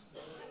Christ.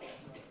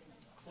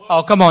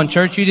 Oh, come on,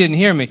 church, you didn't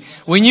hear me.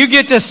 When you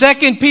get to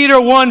 2 Peter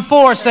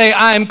 1:4, say,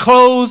 I am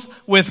clothed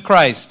with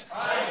Christ.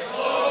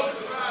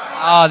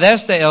 Ah,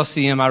 that's the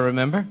LCM I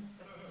remember.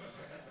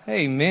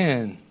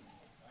 Amen.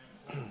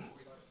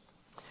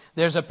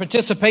 There's a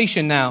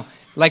participation now.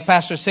 Like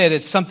Pastor said,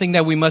 it's something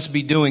that we must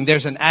be doing.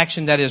 There's an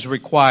action that is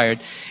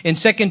required. In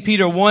 2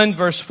 Peter 1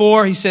 verse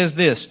 4, he says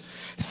this,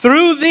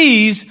 through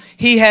these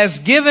He has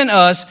given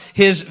us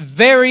His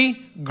very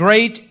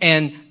great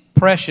and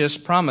precious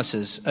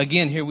promises.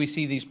 Again, here we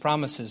see these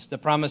promises, the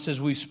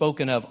promises we've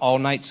spoken of all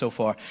night so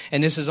far.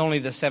 And this is only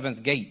the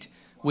 7th gate.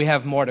 We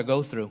have more to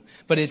go through.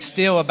 But it's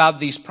still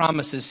about these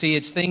promises. See,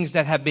 it's things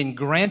that have been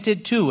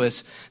granted to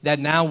us that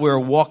now we're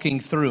walking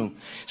through.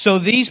 So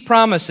these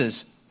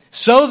promises,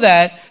 so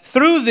that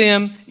through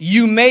them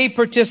you may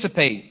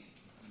participate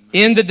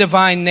in the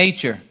divine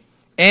nature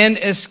and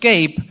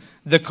escape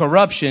the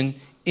corruption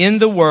in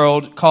the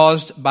world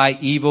caused by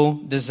evil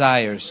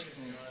desires.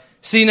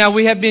 See, now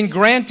we have been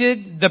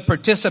granted the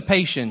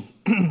participation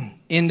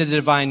in the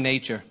divine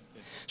nature.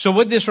 So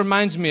what this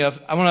reminds me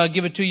of, I want to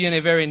give it to you in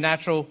a very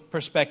natural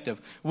perspective.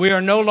 We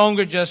are no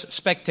longer just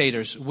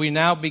spectators. We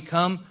now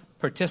become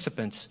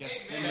participants.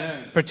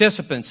 Amen.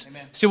 Participants.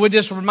 Amen. See what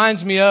this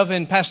reminds me of,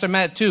 and Pastor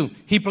Matt too.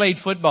 He played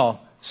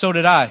football. So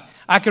did I.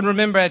 I can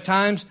remember at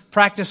times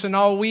practicing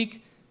all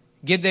week,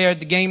 get there at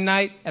the game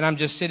night, and I'm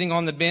just sitting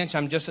on the bench.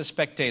 I'm just a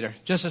spectator.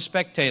 Just a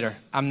spectator.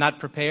 I'm not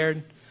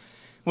prepared.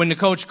 When the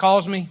coach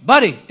calls me,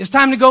 buddy, it's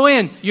time to go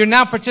in. You're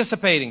now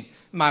participating.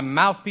 My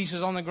mouthpiece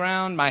is on the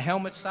ground, my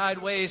helmet's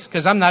sideways,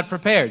 because I'm not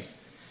prepared.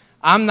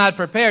 I'm not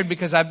prepared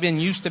because I've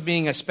been used to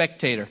being a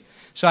spectator.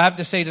 So I have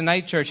to say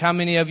tonight, church, how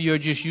many of you are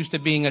just used to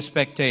being a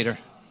spectator?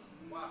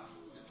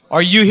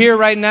 Are you here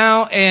right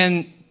now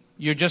and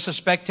you're just a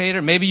spectator?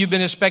 Maybe you've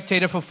been a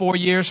spectator for 4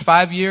 years,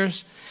 5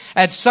 years.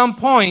 At some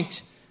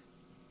point,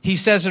 he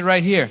says it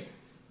right here.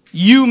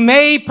 You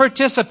may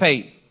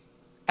participate.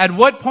 At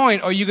what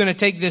point are you going to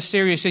take this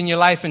serious in your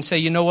life and say,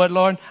 you know what,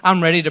 Lord?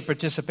 I'm ready to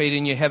participate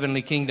in your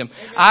heavenly kingdom.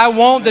 I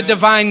want the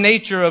divine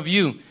nature of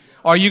you.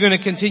 Are you going to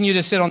continue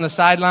to sit on the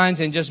sidelines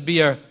and just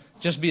be a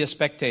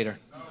spectator?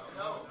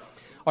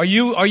 Are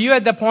you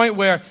at the point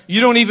where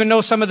you don't even know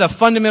some of the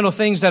fundamental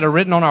things that are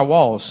written on our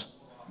walls?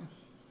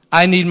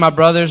 I need my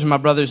brothers and my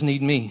brothers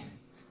need me.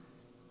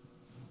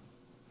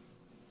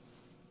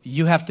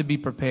 You have to be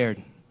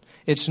prepared.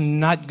 It's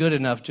not good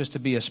enough just to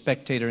be a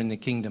spectator in the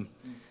kingdom.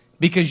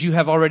 because you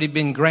have already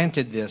been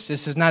granted this.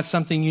 This is not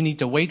something you need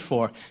to wait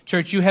for.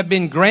 Church, you have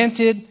been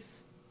granted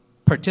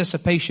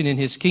participation in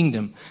his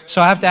kingdom.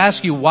 So I have to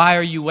ask you, why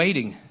are you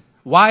waiting?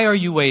 Why are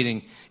you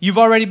waiting? You've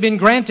already been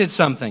granted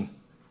something.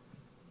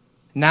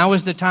 Now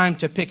is the time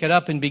to pick it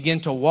up and begin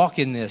to walk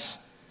in this.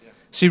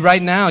 See,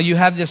 right now you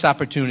have this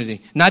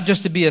opportunity, not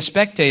just to be a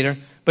spectator,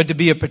 but to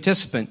be a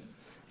participant.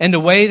 And the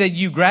way that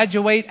you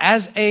graduate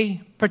as a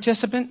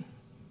participant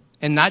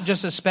and not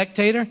just a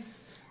spectator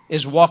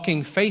is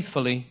walking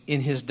faithfully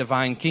in his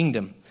divine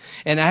kingdom.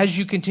 And as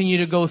you continue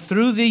to go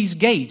through these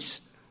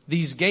gates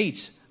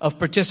of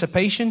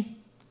participation,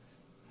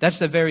 that's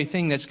the very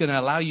thing that's going to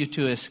allow you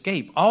to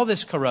escape all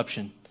this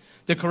corruption.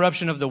 The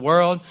corruption of the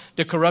world,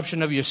 the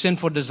corruption of your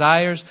sinful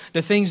desires,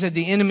 the things that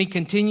the enemy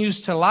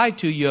continues to lie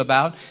to you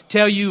about,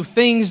 tell you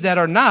things that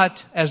are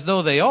not as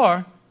though they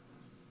are.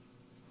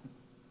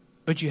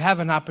 But you have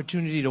an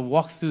opportunity to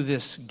walk through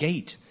this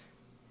gate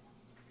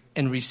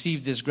and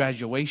receive this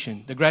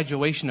graduation, the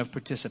graduation of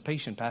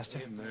participation,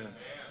 Pastor. Amen.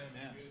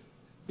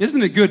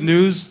 Isn't it good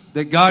news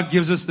that God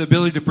gives us the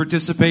ability to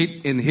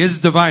participate in his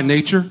divine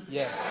nature?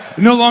 Yes.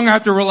 We no longer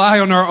have to rely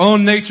on our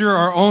own nature,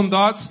 our own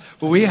thoughts,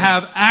 but we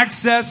have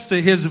access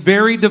to his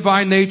very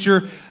divine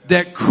nature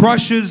that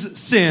crushes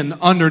sin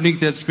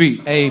underneath its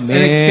feet.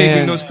 Amen. And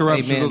escaping those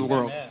corruptions Amen. of the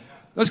world.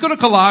 Let's go to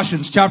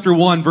Colossians chapter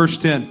 1, verse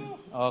 10.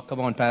 Oh, come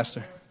on,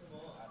 Pastor.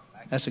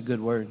 That's a good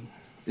word.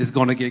 It's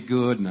going to get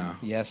good now.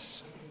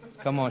 Yes.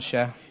 Come on,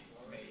 Sha.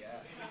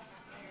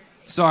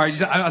 Sorry,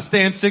 I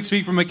stand 6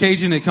 feet from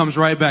occasion, it comes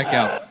right back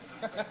out.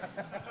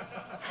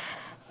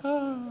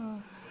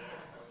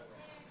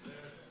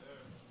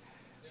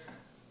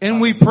 And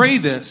we pray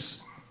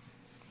this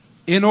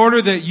in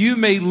order that you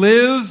may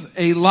live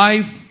a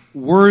life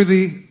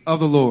worthy of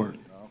the Lord.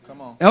 Oh,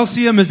 come on.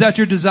 LCM, is that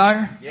your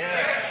desire?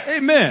 Yeah.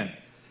 Amen.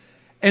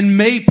 And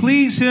may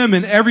please him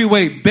in every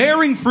way,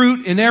 bearing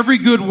fruit in every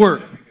good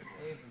work,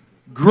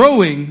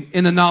 growing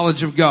in the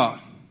knowledge of God.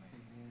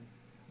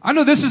 I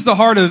know this is the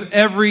heart of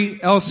every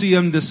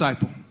LCM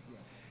disciple,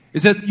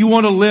 is that you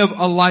want to live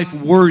a life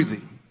worthy.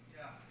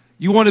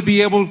 You want to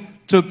be able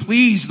to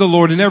please the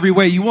Lord in every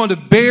way. You want to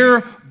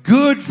bear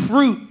good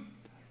fruit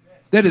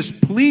that is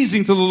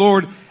pleasing to the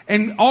Lord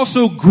and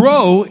also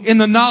grow in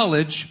the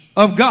knowledge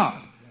of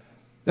God.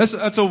 That's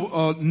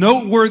a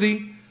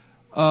noteworthy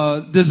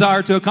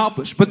desire to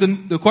accomplish. But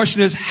the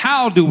question is,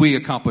 how do we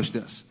accomplish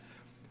this?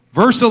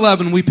 Verse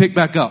 11, we pick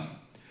back up.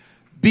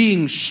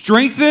 Being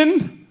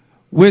strengthened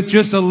with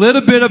just a little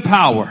bit of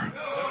power.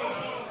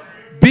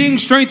 Being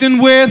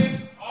strengthened with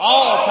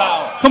All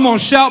power. Come on,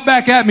 shout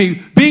back at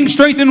me. Being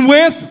strengthened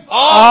with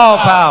All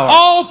power.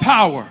 all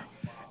power.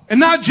 And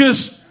not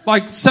just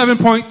like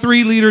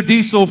 7.3 liter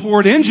diesel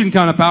Ford engine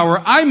kind of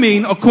power. I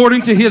mean,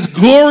 according to his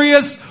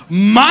glorious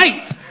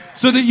might,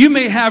 so that you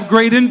may have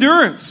great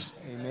endurance.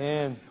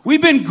 Amen.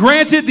 We've been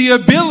granted the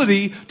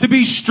ability to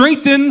be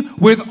strengthened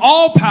with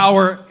all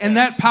power, and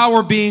that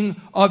power being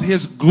of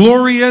his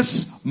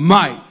glorious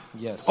might.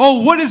 Yes. Oh,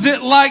 what is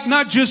it like,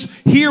 not just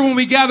here when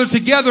we gather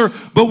together,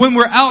 but when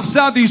we're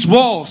outside these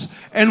walls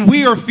and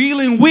we are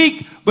feeling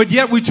weak, but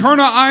yet we turn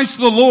our eyes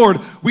to the Lord.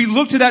 We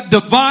look to that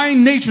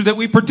divine nature that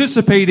we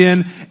participate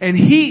in, and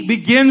he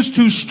begins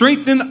to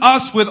strengthen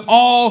us with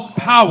all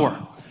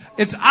power.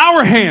 It's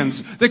our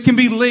hands that can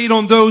be laid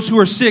on those who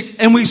are sick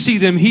and we see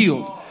them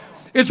healed.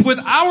 It's with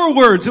our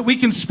words that we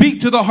can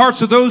speak to the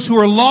hearts of those who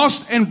are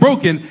lost and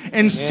broken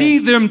and see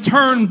them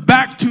turn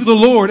back to the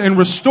Lord and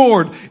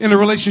restored in a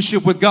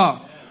relationship with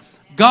God.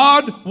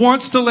 God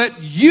wants to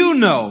let you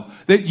know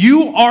that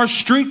you are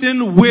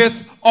strengthened with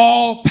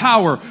all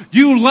power.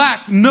 You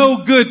lack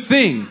no good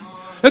thing.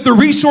 That the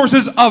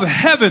resources of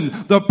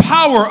heaven, the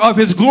power of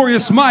his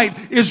glorious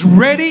might, is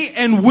ready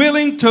and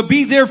willing to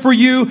be there for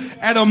you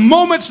at a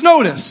moment's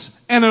notice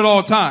and at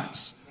all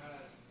times.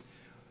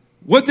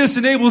 What this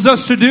enables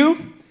us to do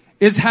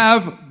is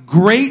have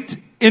great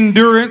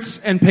endurance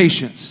and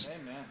patience.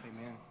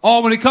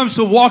 All when it comes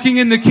to walking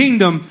in the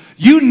kingdom,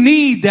 you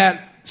need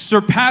that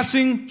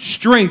surpassing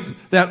strength,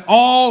 that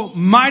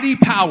almighty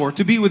power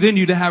to be within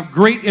you to have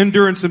great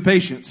endurance and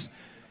patience.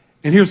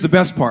 And here's the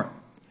best part.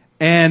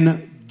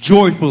 And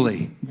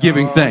joyfully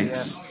giving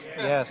thanks.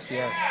 Yes.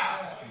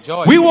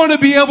 Joy. We want to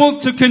be able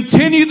to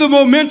continue the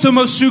momentum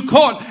of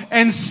Sukkot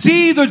and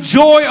see the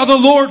joy of the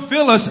Lord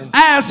fill us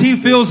as he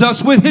fills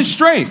us with his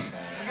strength.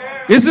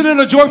 Isn't it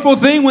a joyful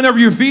thing whenever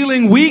you're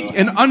feeling weak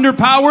and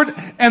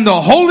underpowered and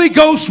the Holy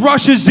Ghost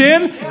rushes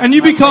in and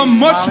you become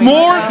much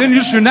more than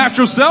just your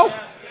natural self?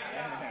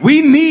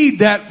 We need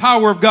that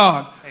power of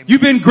God. You've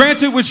been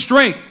granted with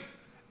strength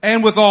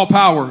and with all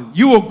power.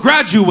 You will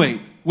graduate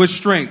with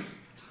strength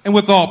and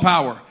with all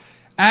power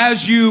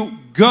as you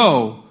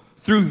go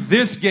through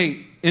this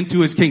gate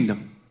into his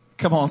kingdom.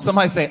 Come on,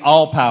 somebody say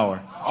all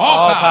power.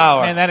 All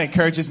power. Man, that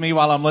encourages me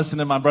while I'm listening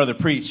to my brother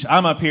preach.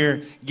 I'm up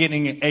here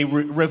getting a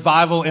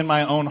revival in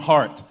my own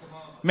heart.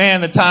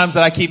 Man, the times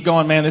that I keep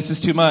going, man, this is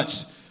too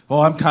much.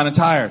 Oh, I'm kind of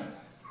tired.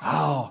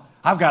 Oh,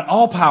 I've got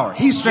all power.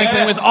 He's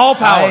strengthening with all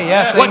power.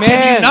 Yes, what can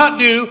amen. you not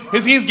do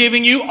if He's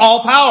giving you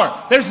all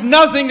power? There's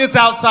nothing that's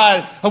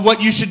outside of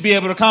what you should be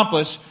able to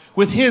accomplish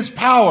with His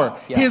power,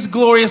 His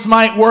glorious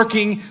might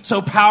working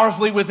so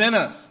powerfully within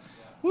us.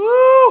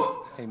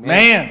 Woo! Amen.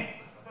 Man,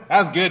 that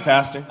was good,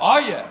 Pastor. Oh,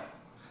 yeah.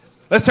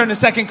 Let's turn to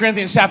 2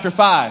 Corinthians chapter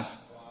 5.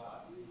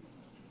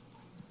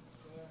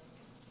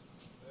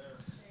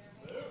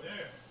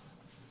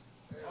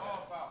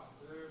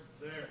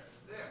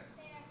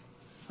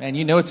 Man,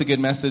 you know it's a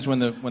good message when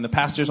the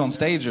pastors on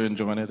stage are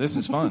enjoying it. This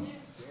is fun.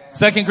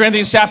 2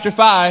 Corinthians chapter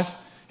 5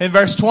 and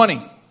verse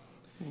 20.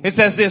 It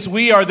says this,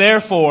 we are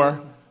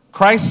therefore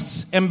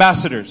Christ's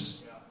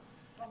ambassadors,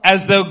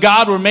 as though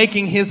God were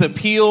making His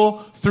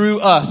appeal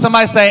through us.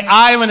 Somebody say,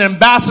 I am an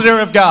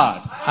ambassador of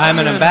God. I am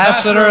an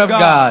ambassador of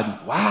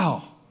God.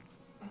 Wow.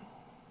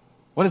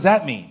 What does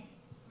that mean?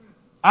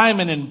 I am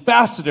an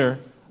ambassador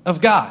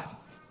of God.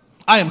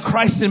 I am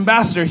Christ's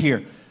ambassador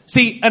here.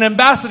 See, an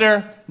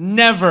ambassador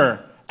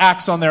never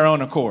acts on their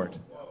own accord.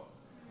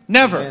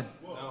 Never.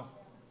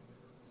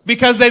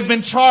 Because they've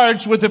been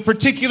charged with a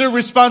particular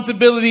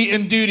responsibility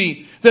and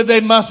duty that they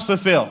must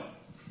fulfill.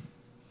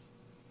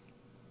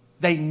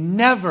 They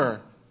never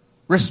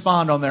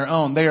respond on their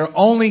own. They are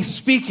only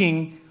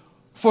speaking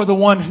for the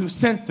one who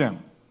sent them.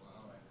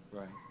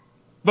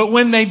 But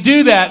when they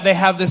do that, they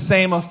have the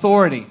same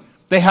authority.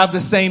 They have the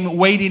same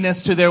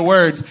weightiness to their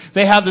words.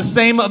 They have the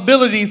same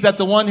abilities that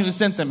the one who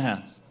sent them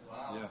has.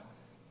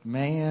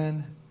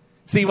 Man.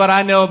 See, what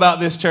I know about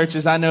this church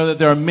is I know that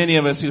there are many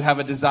of us who have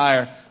a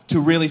desire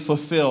to really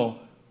fulfill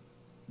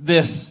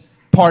this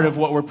part of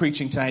what we're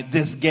preaching tonight,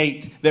 this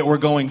gate that we're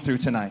going through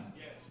tonight.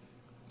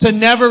 To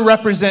never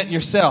represent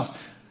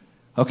yourself.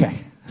 Okay,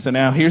 so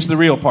now here's the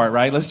real part,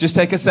 right? Let's just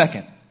take a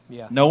second.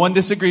 Yeah. No one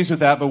disagrees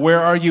with that, but where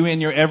are you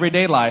in your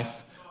everyday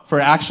life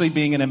for actually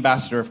being an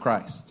ambassador of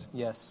Christ?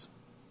 Yes.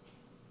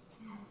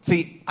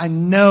 See, I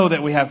know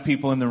that we have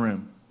people in the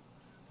room.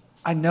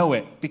 I know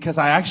it because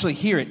I actually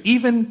hear it,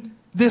 even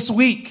this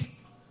week.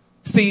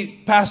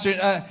 See,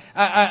 Pastor,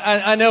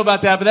 I know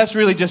about that, but that's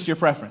really just your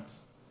preference.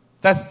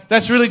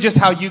 That's really just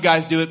how you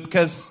guys do it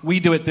because we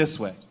do it this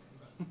way.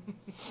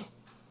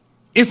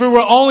 If it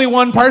were only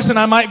one person,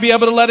 I might be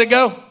able to let it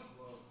go.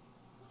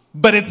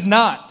 But it's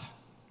not.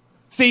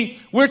 See,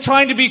 we're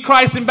trying to be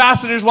Christ's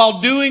ambassadors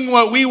while doing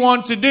what we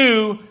want to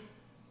do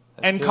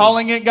and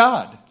calling it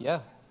God. Yeah.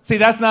 See,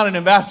 that's not an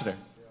ambassador.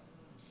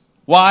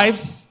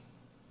 Wives,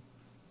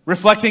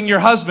 reflecting your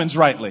husbands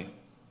rightly.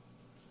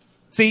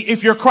 See,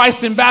 if you're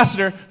Christ's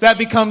ambassador, that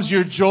becomes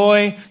your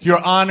joy, your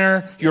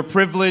honor, your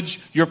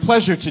privilege, your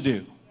pleasure to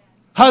do.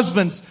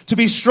 Husbands, to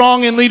be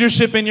strong in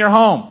leadership in your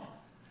home.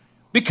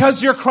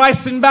 Because you're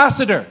Christ's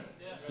ambassador.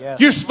 Yes.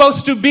 You're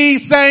supposed to be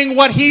saying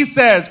what He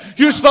says.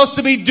 You're supposed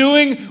to be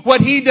doing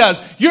what He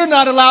does. You're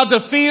not allowed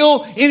to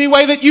feel any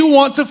way that you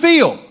want to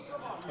feel.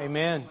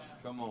 Amen.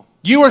 Come on.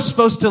 You are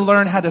supposed to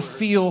learn how to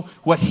feel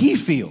what He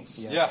feels.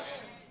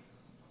 Yes.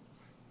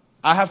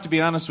 I have to be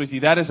honest with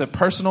you. That is a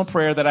personal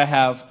prayer that I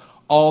have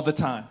all the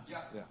time. Yeah.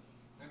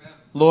 Amen.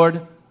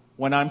 Lord,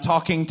 when I'm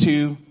talking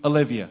to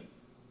Olivia,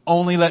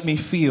 only let me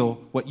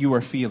feel what you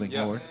are feeling,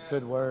 Lord.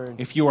 Good word.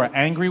 If you are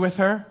angry with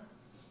her,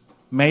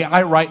 may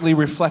I rightly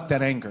reflect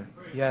that anger.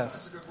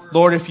 Yes.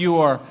 Lord, if you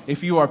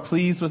are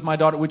pleased with my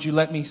daughter, would you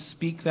let me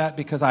speak that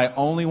because I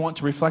only want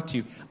to reflect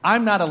you?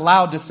 I'm not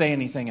allowed to say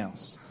anything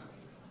else.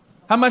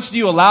 How much do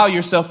you allow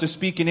yourself to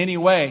speak in any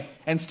way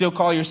and still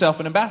call yourself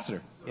an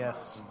ambassador?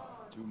 Yes.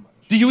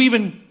 Do you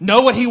even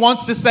know what He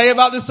wants to say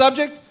about the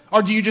subject?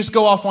 Or do you just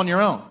go off on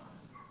your own?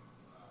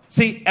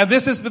 See, and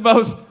this is the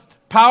most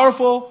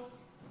powerful,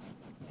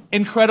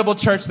 incredible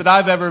church that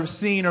I've ever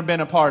seen or been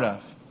a part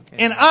of.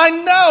 And I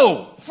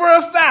know for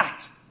a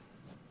fact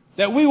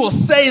that we will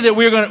say that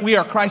we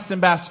are Christ's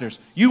ambassadors.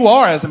 You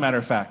are, as a matter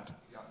of fact.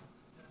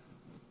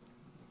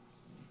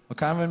 What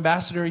kind of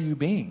ambassador are you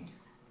being?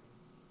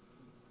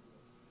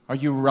 Are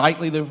you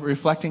rightly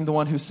reflecting the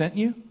one who sent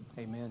you?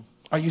 Amen.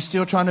 Are you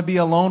still trying to be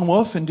a lone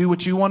wolf and do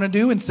what you want to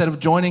do instead of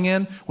joining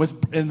in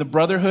the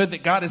brotherhood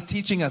that God is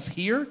teaching us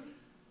here?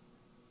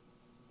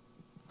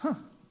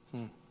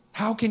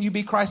 How can you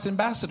be Christ's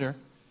ambassador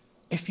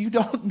if you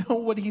don't know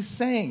what He's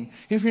saying?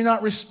 If you're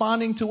not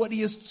responding to what He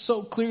has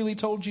so clearly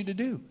told you to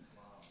do?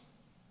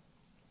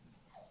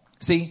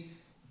 See,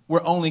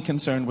 we're only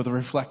concerned with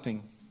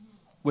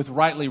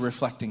rightly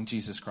reflecting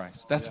Jesus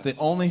Christ. That's the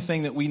only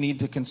thing that we need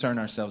to concern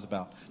ourselves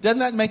about. Doesn't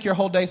that make your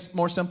whole day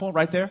more simple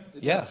right there?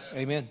 Yes.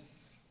 Amen.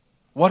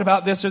 What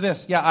about this or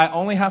this? Yeah, I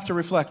only have to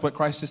reflect what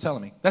Christ is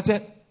telling me. That's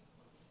it.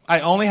 I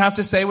only have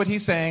to say what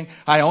He's saying.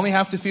 I only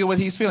have to feel what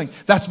He's feeling.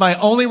 That's my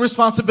only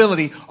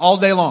responsibility all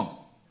day long.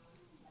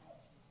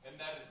 And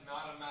that is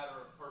not a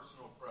matter of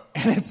personal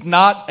preference. And it's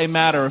not a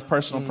matter of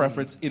personal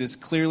preference. It is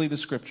clearly the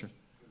Scripture.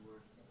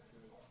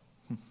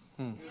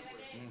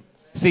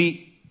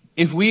 See,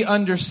 if we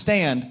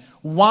understand,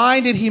 why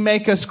did He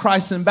make us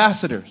Christ's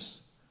ambassadors?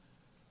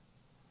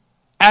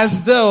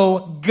 As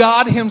though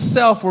God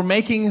Himself were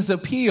making His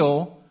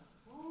appeal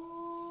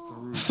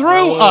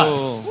through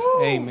us.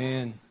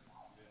 Amen.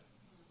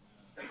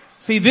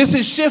 See, this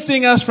is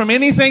shifting us from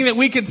anything that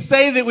we could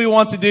say that we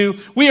want to do.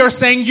 We are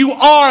saying you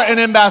are an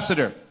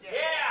ambassador.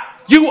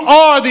 You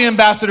are the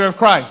ambassador of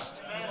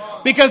Christ.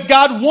 Because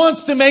God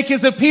wants to make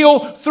his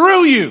appeal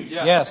through you.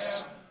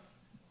 Yes.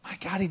 My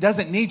God, he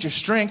doesn't need your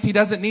strength. He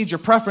doesn't need your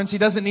preference. He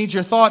doesn't need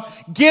your thought.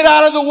 Get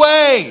out of the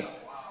way.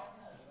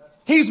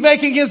 He's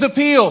making his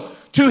appeal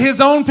to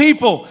his own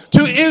people,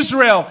 to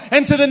Israel,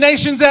 and to the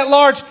nations at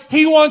large.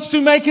 He wants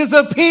to make his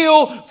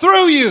appeal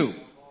through you.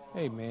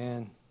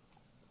 Amen.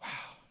 Wow.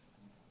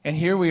 And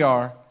here we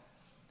are,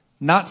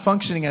 not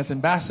functioning as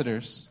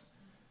ambassadors,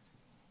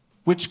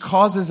 which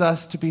causes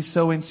us to be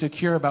so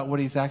insecure about what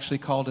he's actually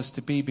called us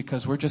to be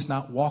because we're just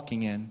not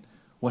walking in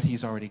what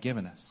he's already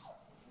given us.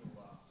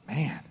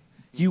 Man,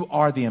 you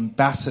are the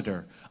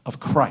ambassador of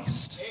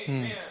Christ.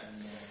 Amen.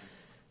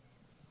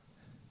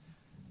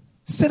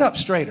 Sit up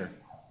straighter.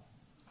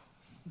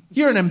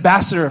 You're an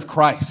ambassador of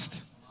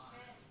Christ.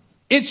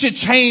 It should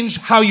change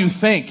how you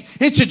think.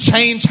 It should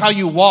change how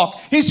you walk.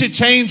 It should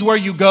change where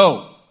you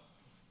go.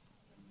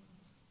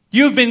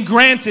 You've been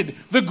granted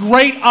the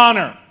great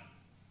honor,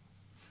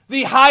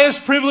 the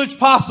highest privilege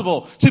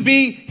possible, to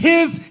be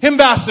his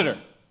ambassador.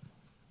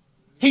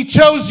 He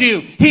chose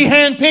you. He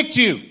handpicked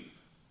you.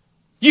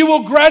 You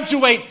will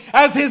graduate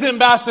as his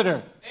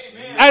ambassador.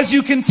 Amen. As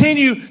you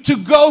continue to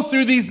go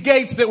through these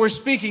gates that we're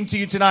speaking to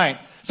you tonight.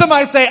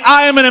 Somebody say,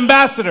 I am an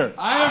ambassador.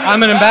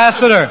 I'm an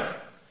ambassador.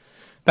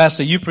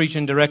 Pastor, you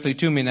preaching directly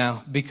to me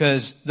now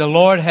because the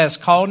Lord has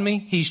called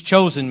me. He's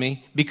chosen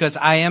me because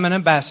I am an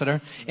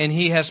ambassador and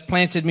he has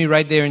planted me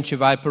right there in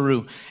Chivay,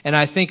 Peru. And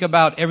I think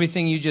about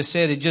everything you just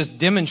said. It just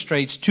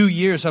demonstrates 2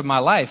 years of my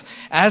life.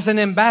 As an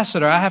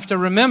ambassador, I have to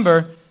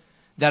remember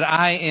that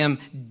I am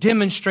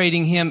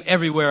demonstrating him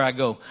everywhere I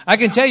go. I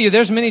can tell you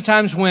there's many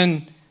times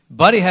when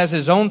Buddy has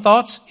his own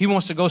thoughts. He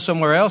wants to go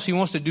somewhere else. He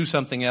wants to do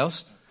something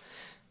else.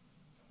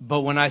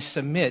 But when I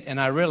submit and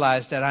I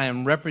realize that I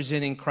am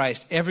representing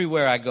Christ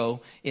everywhere I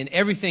go, in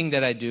everything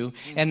that I do,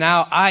 and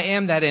now I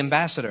am that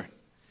ambassador.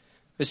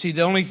 But see,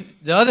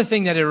 the other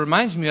thing that it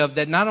reminds me of,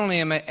 that not only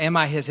am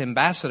I his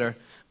ambassador,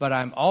 but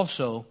I'm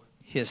also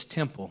his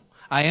temple.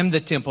 I am the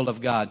temple of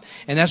God.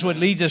 And that's what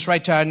leads us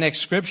right to our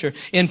next scripture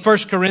in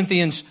 1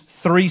 Corinthians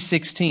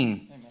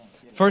 3:16.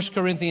 1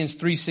 Corinthians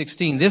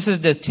 3:16. This is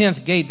the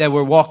 10th gate that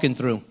we're walking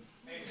through.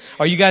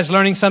 Are you guys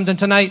learning something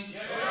tonight?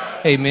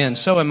 Amen.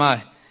 So am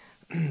I.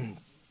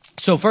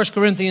 So 1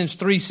 Corinthians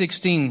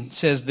 3:16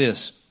 says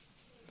this.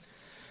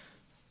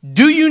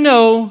 Do you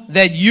know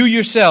that you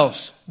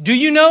yourselves, do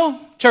you know?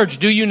 Church,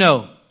 do you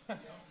know?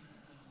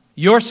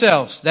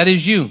 Yourselves, that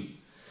is you.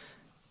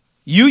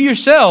 You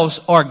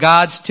yourselves are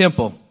God's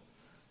temple,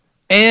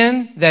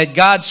 and that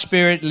God's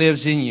Spirit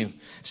lives in you.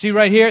 See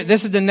right here,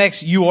 this is the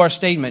next you are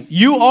statement.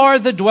 You are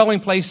the dwelling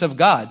place of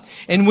God.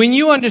 And when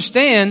you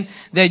understand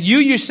that you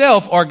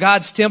yourself are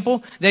God's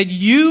temple, that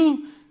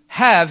you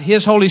have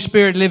his Holy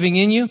Spirit living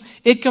in you,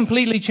 it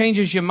completely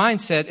changes your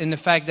mindset in the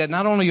fact that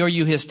not only are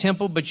you his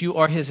temple, but you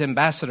are his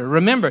ambassador.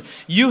 Remember,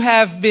 you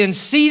have been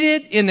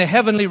seated in the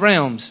heavenly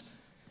realms.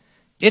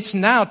 It's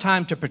now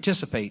time to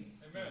participate.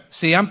 Amen.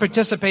 See, I'm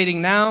participating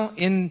now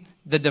in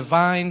the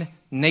divine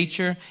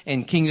nature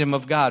and kingdom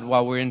of God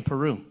while we're in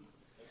Peru.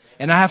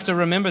 And I have to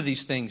remember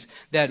these things,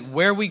 that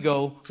where we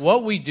go,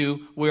 what we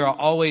do, we are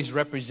always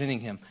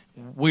representing him.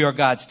 We are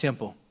God's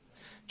temple.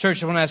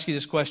 Church, I want to ask you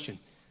this question.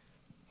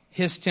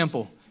 His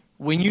temple.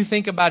 When you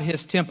think about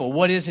his temple,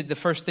 what is it, the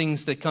first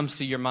things that comes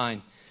to your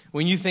mind?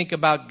 When you think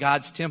about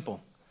God's temple.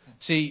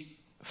 See,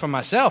 for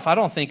myself, I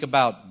don't think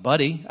about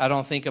Buddy. I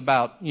don't think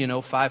about,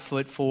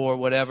 5'4",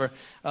 whatever.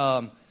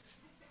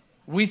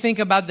 We think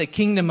about the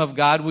kingdom of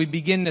God. We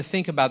begin to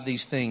think about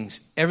these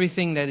things.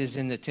 Everything that is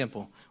in the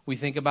temple. We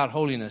think about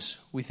holiness.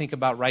 We think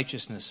about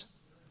righteousness.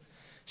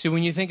 See,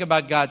 when you think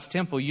about God's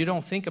temple, you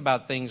don't think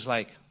about things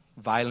like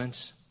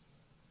violence,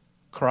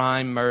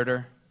 crime,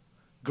 murder,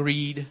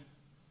 greed,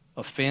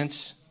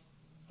 offense,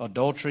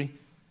 adultery.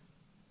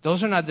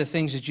 Those are not the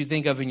things that you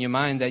think of in your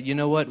mind that, you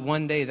know what,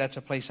 one day that's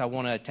a place I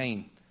want to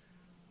attain.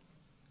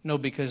 No,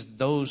 because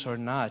those are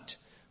not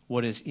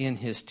what is in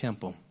his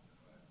temple.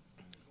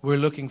 We're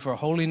looking for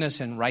holiness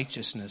and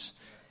righteousness.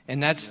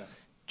 And that's,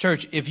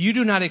 church, if you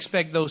do not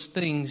expect those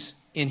things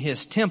in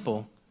his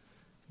temple,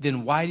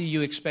 then why do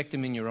you expect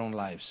them in your own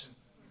lives?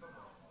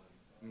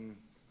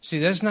 See,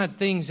 that's not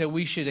things that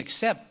we should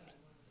accept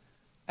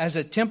as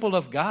a temple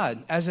of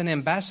God, as an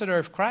ambassador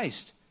of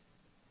Christ.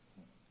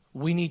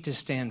 We need to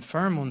stand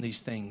firm on these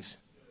things.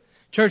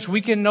 Church,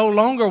 we can no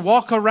longer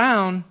walk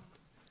around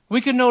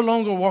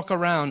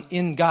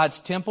in God's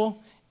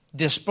temple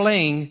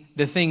displaying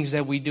the things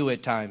that we do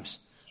at times.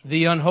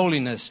 The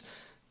unholiness,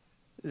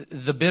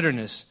 the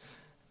bitterness,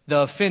 the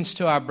offense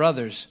to our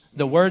brothers,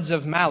 the words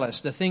of malice,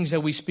 the things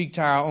that we speak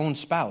to our own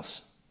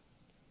spouse.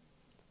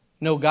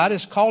 No, God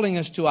is calling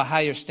us to a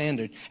higher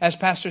standard. As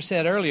Pastor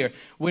said earlier,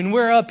 when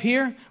we're up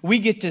here, we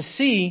get to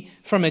see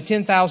from a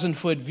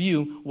 10,000-foot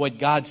view what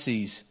God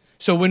sees.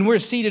 So when we're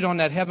seated on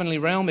that heavenly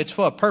realm, it's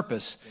for a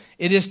purpose.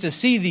 It is to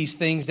see these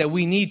things that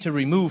we need to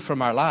remove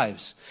from our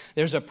lives.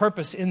 There's a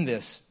purpose in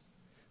this.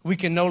 We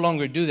can no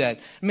longer do that.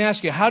 Let me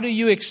ask you, how do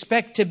you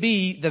expect to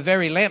be the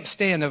very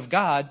lampstand of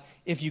God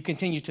if you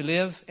continue to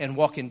live and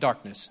walk in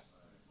darkness?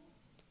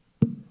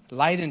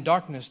 Light and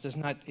darkness does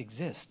not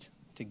exist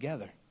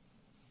together.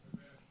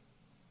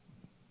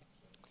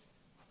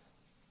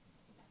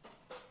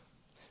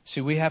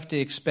 See, we have to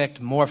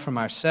expect more from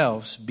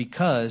ourselves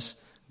because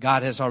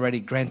God has already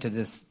granted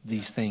us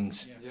these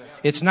things.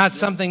 It's not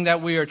something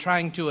that we are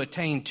trying to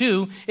attain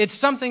to. It's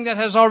something that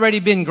has already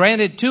been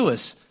granted to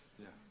us.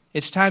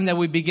 It's time that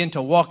we begin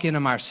to walk in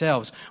them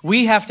ourselves.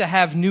 We have to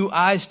have new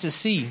eyes to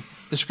see.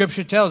 The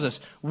scripture tells us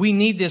we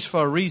need this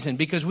for a reason,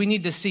 because we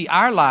need to see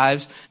our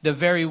lives the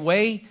very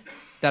way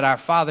that our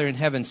Father in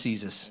heaven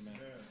sees us.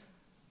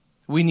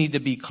 We need to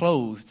be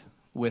clothed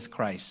with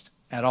Christ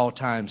at all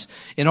times.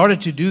 In order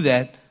to do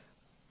that,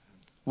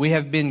 we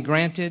have been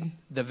granted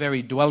the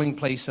very dwelling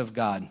place of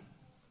God.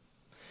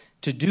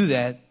 To do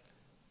that,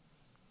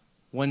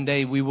 one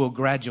day we will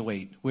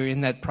graduate. We're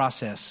in that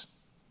process.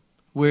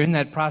 We're in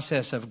that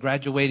process of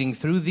graduating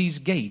through these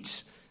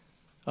gates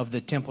of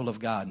the temple of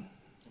God.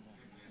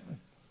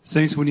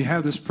 Saints, when you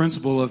have this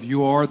principle of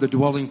you are the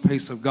dwelling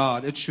place of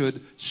God, it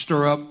should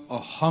stir up a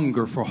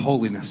hunger for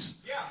holiness.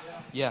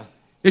 Yeah.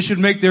 It should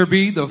make there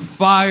be the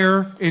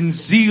fire and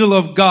zeal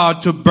of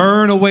God to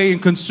burn away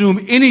and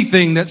consume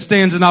anything that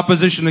stands in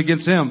opposition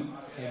against Him.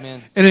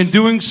 Amen. And in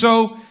doing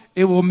so,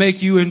 it will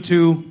make you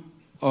into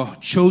a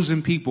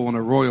chosen people and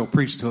a royal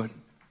priesthood.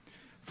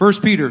 1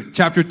 Peter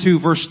chapter 2,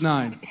 verse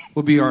 9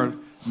 will be our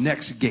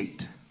next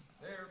gate.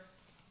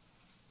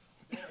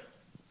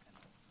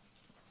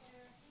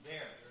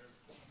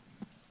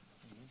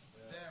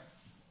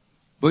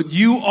 But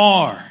you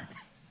are.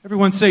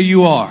 Everyone say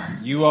you are.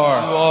 You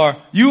are.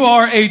 You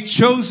are a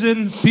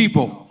chosen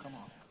people.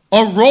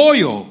 A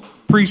royal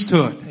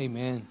priesthood.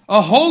 Amen.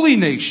 A holy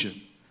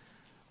nation.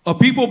 A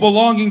people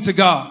belonging to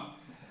God.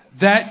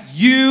 That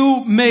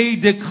you may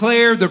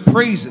declare the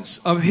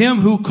praises of Him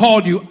who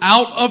called you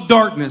out of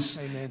darkness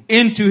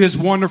into His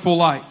wonderful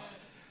light.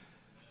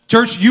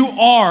 Church, you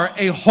are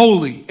a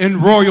holy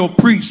and royal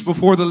priest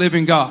before the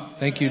living God.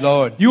 Thank you,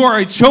 Lord. You are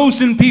a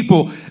chosen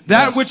people,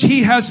 that which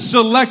He has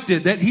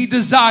selected, that He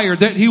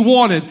desired, that He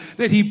wanted,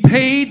 that He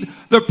paid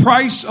the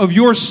price of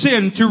your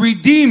sin to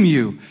redeem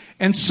you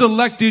and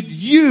selected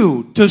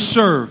you to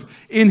serve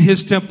in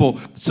His temple,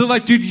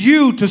 selected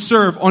you to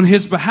serve on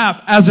His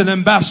behalf as an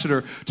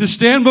ambassador, to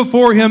stand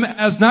before Him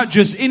as not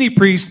just any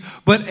priest,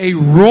 but a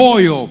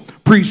royal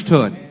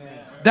priesthood,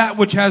 that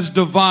which has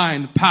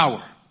divine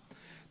power,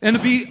 and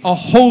to be a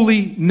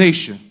holy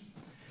nation.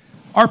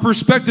 Our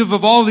perspective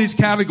of all these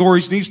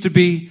categories needs to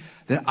be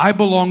that I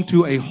belong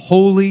to a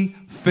holy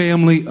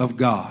family of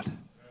God,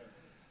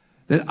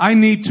 that I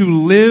need to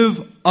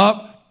live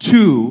up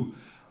to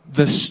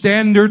the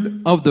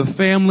standard of the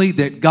family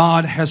that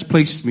God has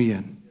placed me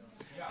in.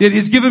 It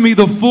has given me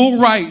the full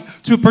right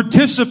to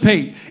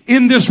participate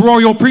in this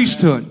royal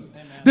priesthood.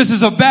 This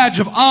is a badge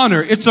of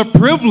honor. It's a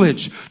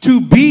privilege to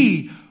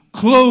be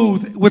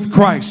clothed with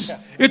Christ.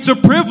 It's a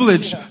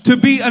privilege to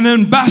be an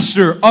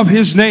ambassador of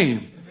His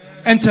name.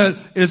 And it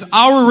is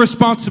our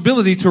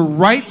responsibility to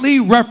rightly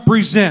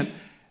represent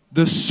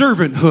the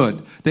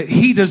servanthood that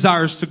He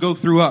desires to go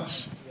through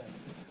us.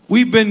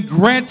 We've been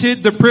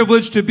granted the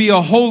privilege to be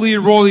a holy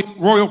and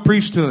royal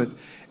priesthood.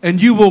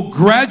 And you will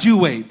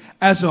graduate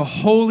as a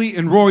holy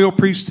and royal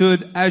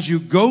priesthood as you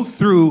go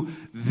through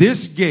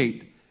this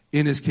gate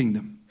in His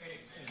kingdom.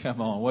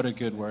 Come on, what a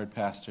good word,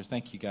 Pastor.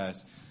 Thank you,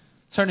 guys.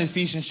 Let's turn to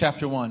Ephesians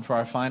chapter 1 for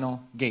our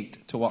final gate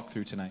to walk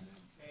through tonight.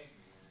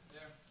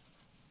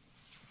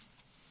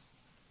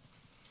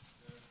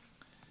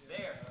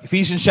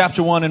 Ephesians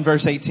chapter 1 and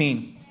verse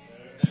 18.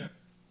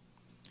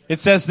 It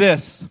says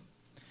this: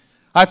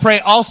 I pray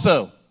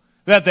also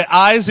that the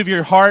eyes of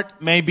your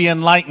heart may be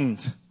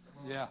enlightened.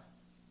 Yeah.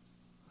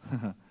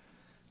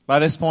 By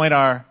this point,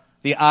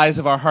 the eyes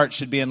of our heart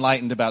should be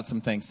enlightened about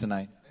some things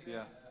tonight.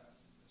 Yeah.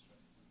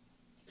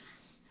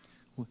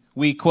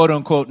 We quote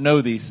unquote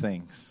know these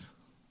things.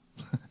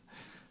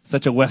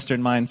 Such a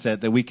Western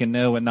mindset that we can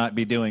know and not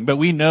be doing. But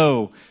we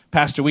know,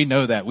 Pastor, we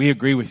know that. We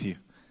agree with you.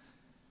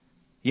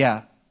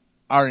 Yeah.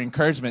 Our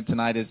encouragement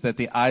tonight is that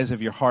the eyes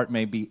of your heart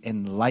may be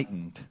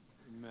enlightened.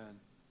 Amen.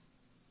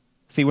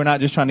 See, we're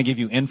not just trying to give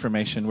you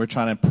information. We're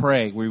trying to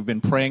pray. We've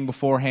been praying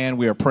beforehand.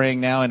 We are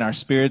praying now in our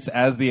spirits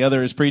as the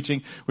other is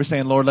preaching. We're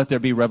saying, Lord, let there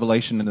be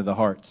revelation into the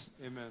hearts.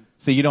 Amen.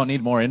 See, you don't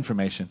need more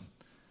information.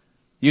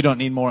 You don't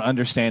need more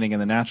understanding in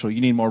the natural. You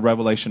need more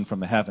revelation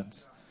from the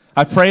heavens.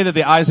 I pray that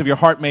the eyes of your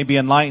heart may be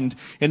enlightened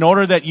in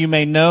order that you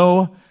may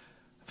know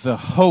the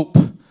hope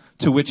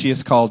to which He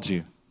has called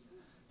you.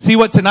 See,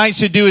 what tonight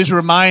should do is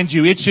remind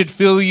you. It should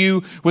fill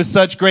you with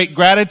such great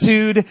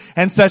gratitude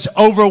and such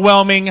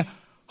overwhelming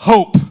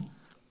hope,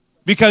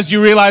 because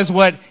you realize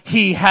what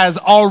He has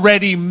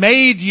already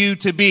made you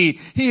to be.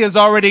 He has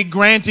already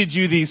granted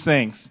you these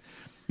things.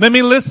 Let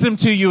me list them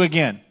to you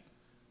again.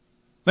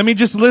 Let me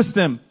just list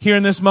them here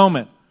in this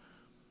moment.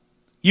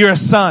 You're a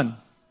son.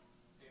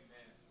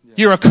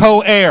 You're a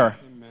co-heir.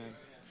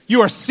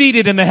 You are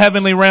seated in the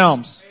heavenly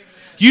realms.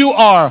 You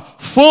are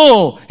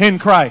full in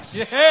Christ.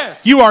 Yes.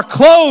 You are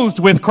clothed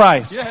with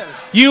Christ. Yes.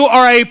 You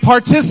are a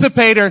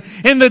participator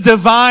in the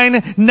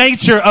divine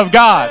nature of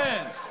God.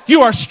 Amen.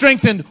 You are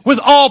strengthened with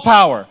all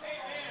power.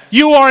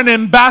 You are an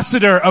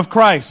ambassador of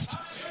Christ.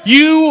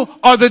 You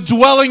are the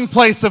dwelling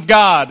place of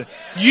God.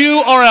 You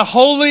are a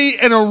holy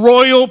and a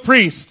royal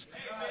priest.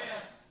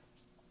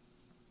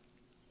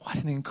 What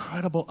an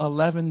incredible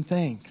 11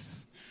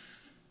 things.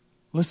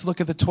 Let's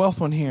look at the 12th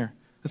one here.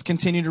 Let's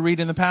continue to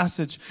read in the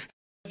passage.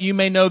 You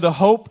may know the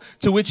hope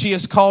to which he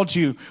has called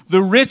you,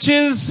 the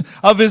riches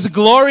of his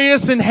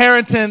glorious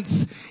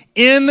inheritance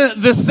in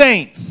the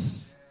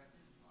saints.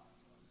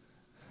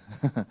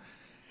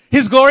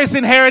 His glorious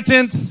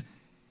inheritance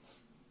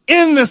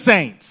in the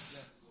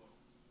saints.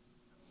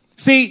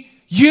 See,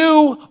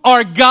 you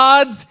are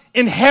God's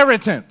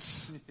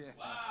inheritance.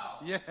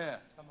 Yeah.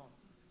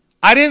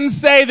 I didn't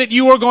say that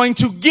you are going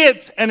to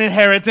get an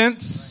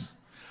inheritance.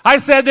 I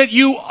said that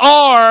you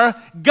are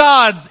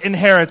God's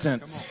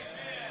inheritance.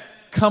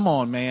 Come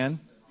on, man.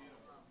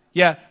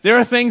 Yeah, there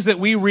are things that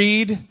we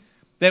read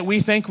that we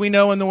think we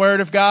know in the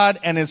Word of God,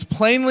 and as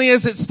plainly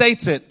as it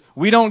states it,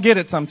 we don't get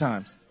it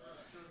sometimes.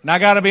 And I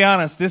gotta be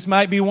honest, this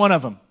might be one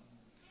of them.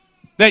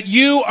 That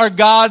you are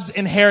God's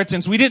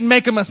inheritance. We didn't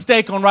make a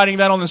mistake on writing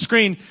that on the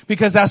screen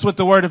because that's what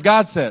the Word of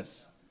God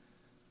says.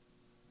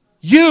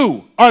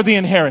 You are the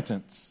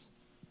inheritance.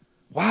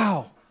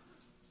 Wow.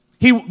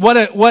 What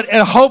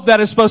a hope that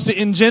is supposed to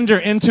engender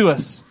into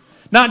us.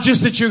 Not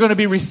just that you're going to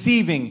be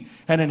receiving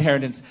an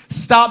inheritance.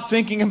 Stop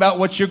thinking about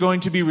what you're going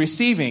to be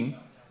receiving.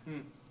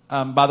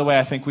 By the way,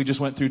 I think we just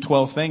went through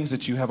 12 things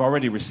that you have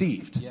already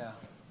received. Yeah.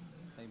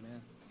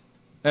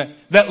 Amen.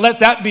 Let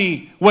that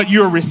be what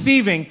you're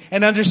receiving,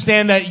 and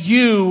understand that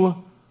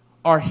you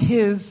are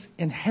his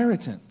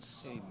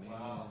inheritance.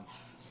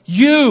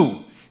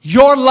 Amen.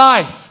 Your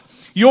life,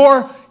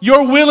 your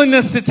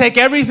willingness to take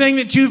everything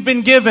that you've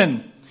been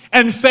given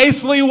and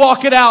faithfully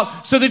walk it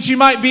out so that you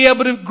might be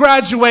able to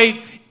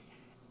graduate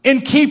in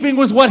keeping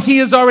with what he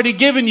has already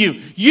given you.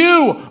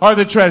 You are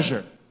the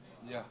treasure.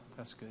 Yeah,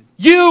 that's good.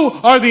 You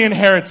are the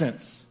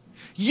inheritance.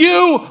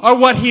 You are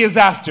what he is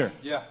after.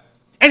 Yeah.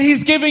 And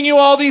he's giving you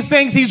all these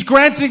things. He's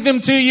granting them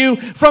to you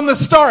from the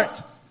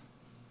start.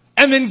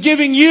 And then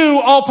giving you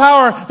all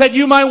power that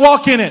you might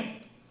walk in it.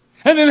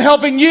 And then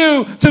helping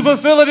you to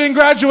fulfill it and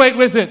graduate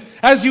with it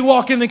as you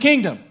walk in the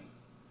kingdom.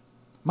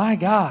 My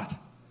God.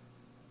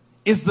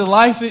 Is the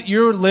life that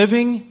you're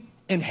living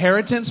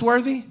inheritance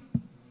worthy?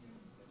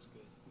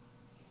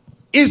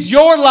 Is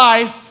your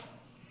life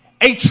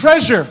a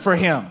treasure for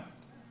him?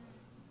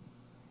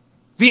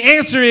 The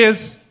answer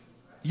is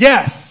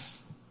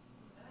yes.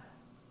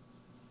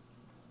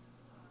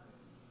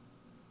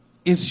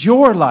 Is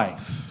your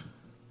life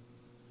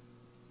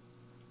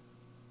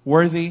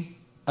worthy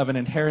of an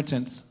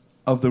inheritance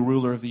of the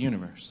ruler of the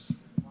universe?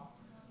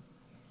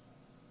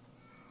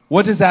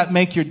 What does that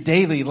make your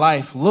daily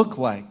life look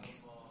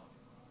like?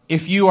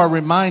 If you are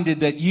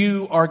reminded that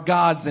you are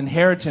God's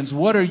inheritance,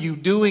 what are you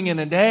doing in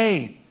a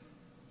day?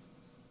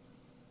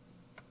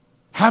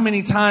 How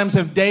many times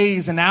have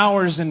days and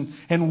hours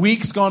and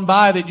weeks gone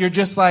by that you're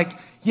just like,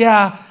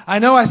 yeah, I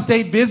know I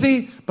stayed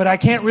busy, but I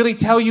can't really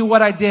tell you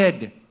what I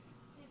did.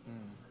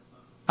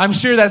 I'm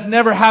sure that's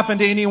never happened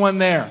to anyone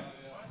there.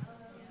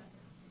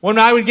 When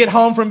I would get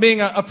home from being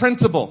a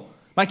principal,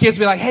 my kids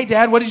would be like, hey,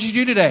 Dad, what did you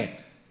do today?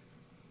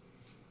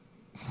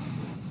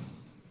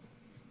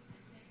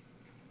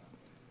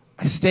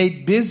 I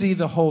stayed busy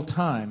the whole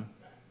time,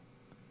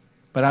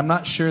 but I'm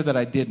not sure that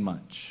I did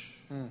much.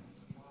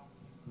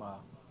 Wow.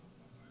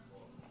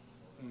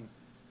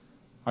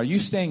 Are you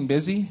staying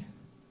busy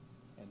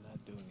And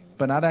not doing anything.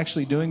 but not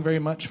actually doing very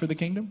much for the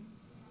kingdom?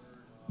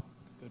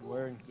 Good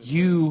word.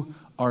 You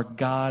are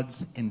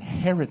God's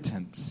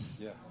inheritance.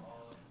 Yeah.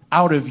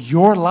 Out of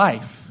your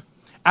life,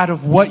 out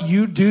of what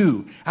you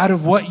do, out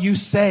of what you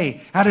say,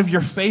 out of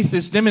your faith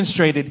that's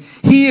demonstrated,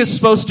 he is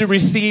supposed to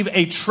receive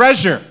a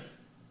treasure.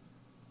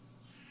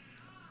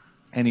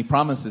 And he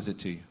promises it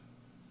to you.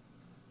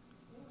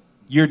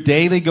 Your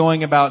daily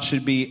going about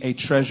should be a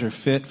treasure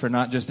fit for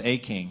not just a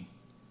king,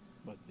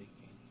 But the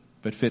king.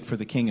 but fit for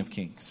the King of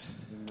Kings.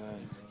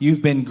 Amen.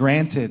 You've been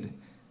granted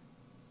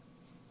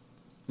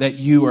that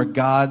you are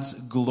God's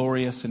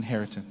glorious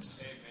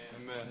inheritance.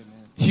 Amen.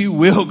 You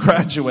will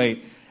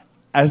graduate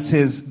as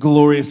his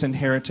glorious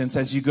inheritance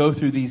as you go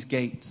through these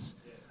gates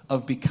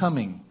of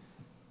becoming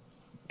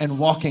and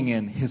walking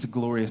in his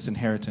glorious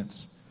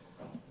inheritance.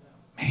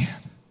 Man.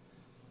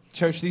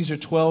 Church, these are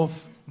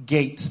 12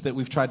 gates that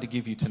we've tried to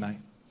give you tonight.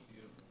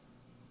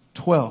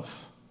 12.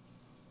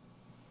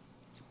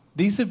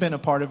 These have been a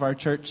part of our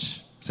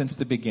church since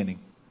the beginning.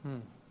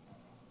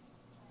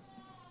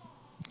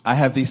 I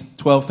have these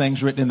 12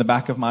 things written in the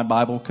back of my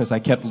Bible because I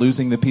kept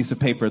losing the piece of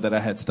paper that I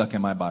had stuck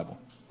in my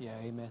Bible. Yeah,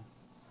 amen.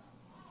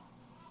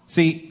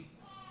 See,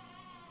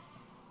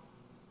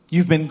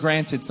 you've been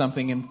granted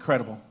something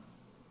incredible.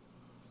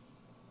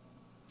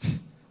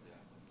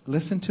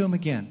 Listen to him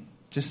again.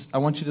 I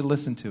want you to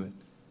listen to it.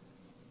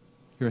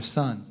 You're a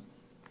son,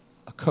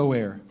 a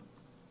co-heir,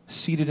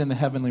 seated in the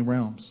heavenly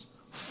realms,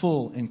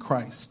 full in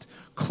Christ,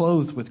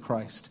 clothed with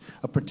Christ,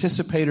 a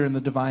participator in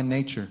the divine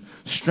nature,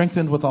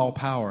 strengthened with all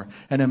power,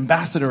 an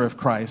ambassador of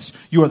Christ.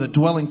 You are the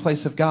dwelling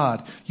place of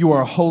God. You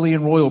are a holy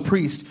and royal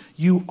priest.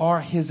 You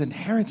are his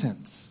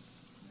inheritance.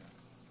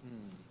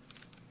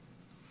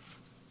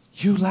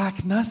 You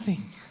lack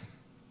nothing.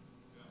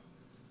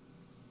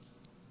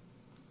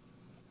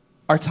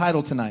 Our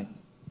title tonight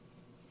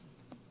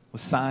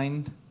was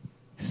signed,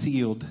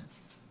 sealed,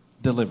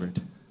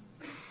 delivered.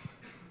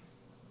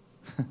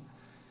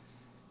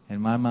 In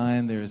my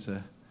mind, there's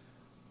a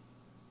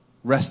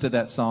rest of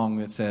that song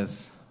that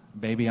says,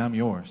 "Baby, I'm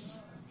yours."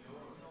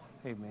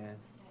 Amen.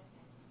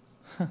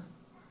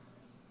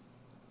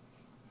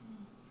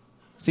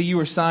 See, you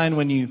were signed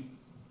when you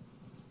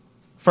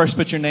first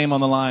put your name on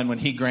the line when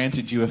he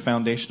granted you a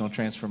foundational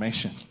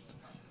transformation.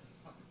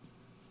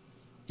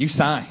 You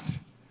signed.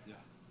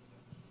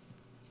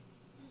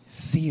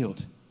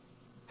 Sealed.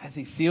 Has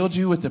he sealed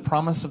you with the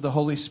promise of the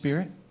Holy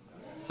Spirit?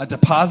 A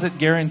deposit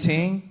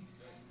guaranteeing?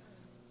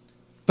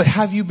 But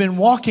have you been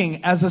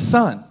walking as a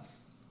son?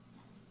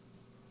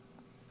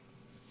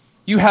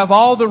 You have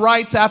all the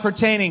rights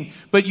appertaining,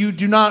 but you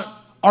do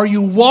not. Are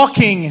you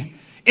walking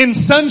in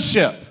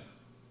sonship?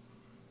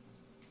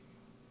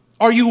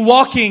 Are you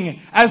walking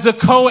as a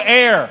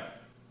co-heir?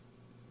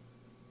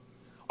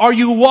 Are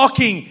you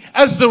walking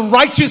as the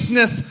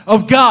righteousness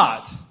of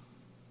God?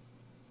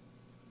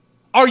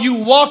 Are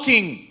you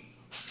walking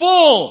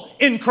full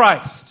in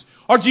Christ?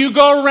 Or do you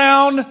go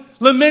around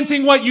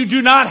lamenting what you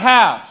do not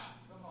have?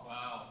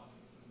 Wow.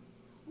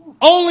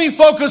 Only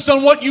focused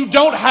on what you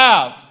don't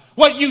have,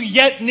 what you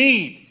yet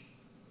need.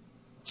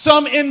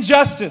 Some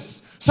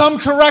injustice, some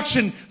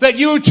correction that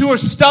you two are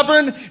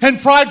stubborn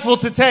and prideful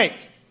to take.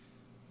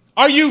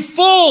 Are you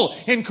full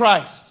in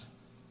Christ?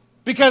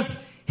 Because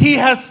he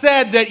has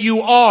said that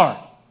you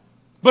are.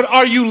 But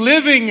are you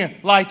living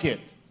like it?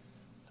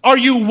 Are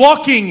you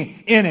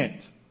walking in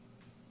it?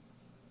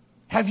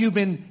 Have you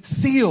been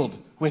sealed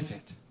with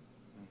it?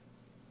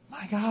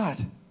 My God.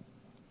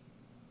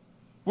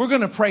 We're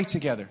going to pray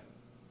together.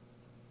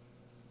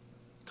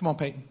 Come on,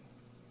 Peyton.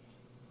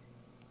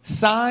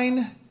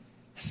 Signed,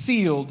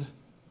 sealed.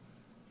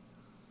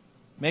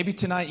 Maybe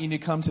tonight you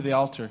need to come to the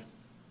altar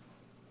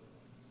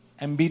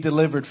and be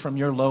delivered from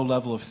your low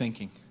level of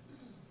thinking.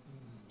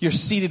 You're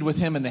seated with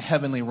him in the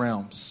heavenly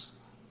realms.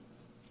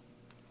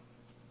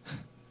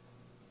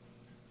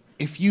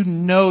 If you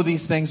know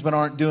these things but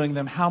aren't doing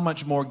them, how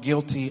much more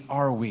guilty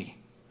are we?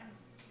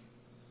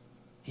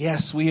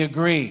 Yes, we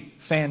agree.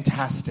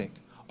 Fantastic.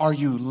 Are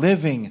you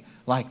living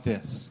like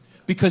this?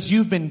 Because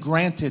you've been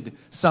granted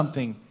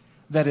something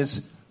that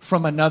is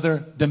from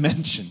another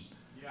dimension.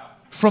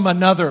 From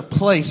another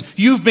place.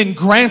 You've been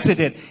granted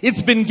it.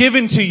 It's been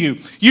given to you.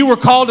 You were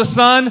called a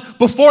son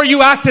before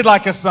you acted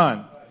like a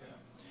son.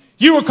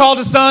 You were called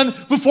a son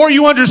before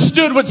you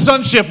understood what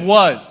sonship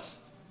was.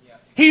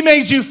 He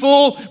made you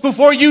full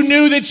before you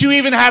knew that you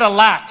even had a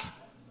lack.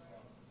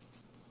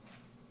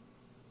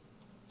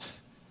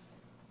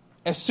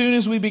 As soon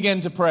as we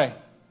begin to pray,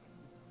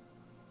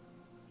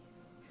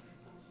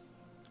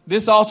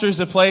 this altar is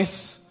a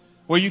place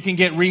where you can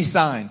get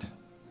re-signed,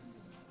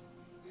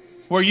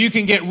 where you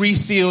can get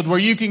resealed, where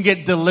you can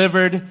get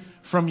delivered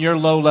from your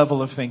low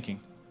level of thinking,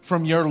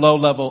 from your low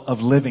level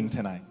of living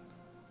tonight.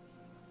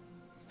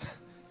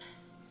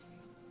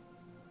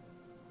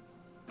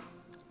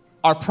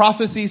 Our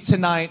prophecies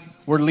tonight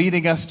were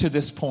leading us to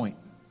this point.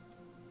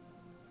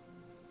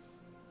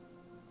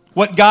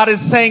 What God is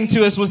saying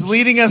to us was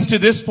leading us to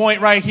this point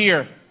right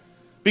here.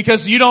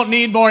 Because you don't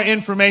need more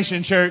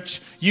information,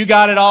 church. You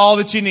got it all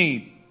that you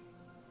need.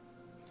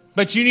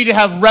 But you need to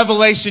have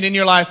revelation in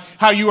your life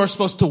how you are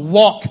supposed to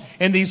walk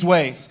in these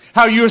ways.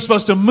 How you are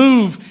supposed to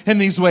move in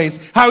these ways.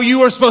 How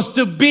you are supposed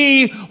to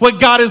be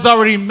what God has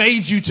already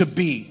made you to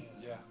be.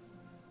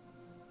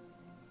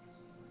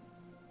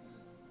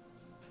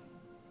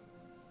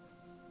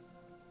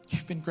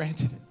 You've been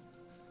granted it.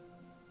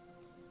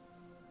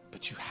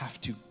 But you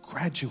have to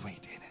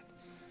graduate in it.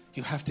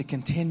 You have to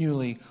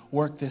continually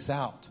work this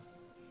out.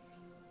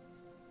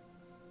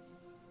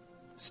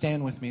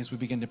 Stand with me as we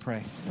begin to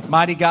pray.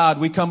 Mighty God,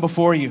 we come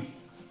before you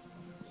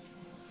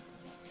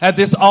at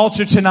this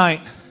altar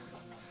tonight.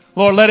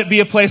 Lord, let it be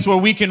a place where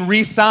we can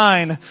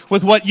re-sign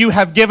with what you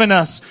have given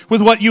us,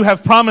 with what you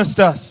have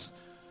promised us.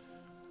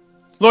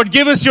 Lord,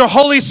 give us your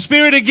Holy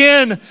Spirit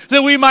again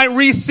that we might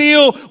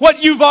reseal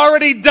what you've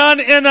already done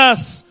in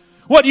us,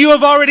 what you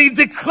have already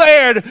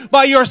declared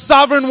by your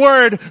sovereign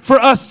word for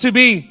us to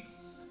be.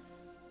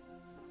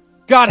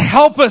 God,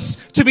 help us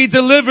to be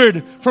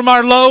delivered from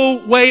our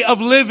low way of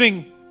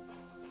living,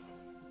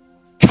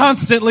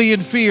 constantly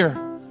in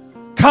fear,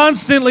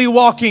 constantly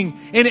walking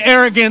in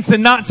arrogance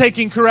and not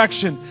taking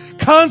correction,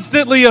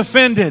 constantly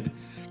offended,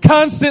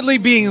 constantly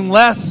being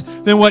less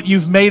than what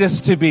you've made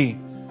us to be.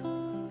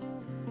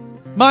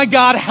 My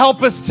God,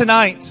 help us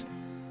tonight.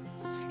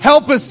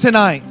 Help us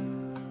tonight.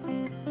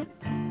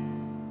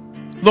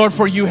 Lord,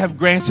 for you have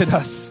granted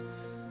us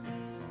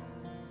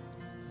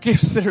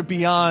gifts that are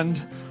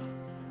beyond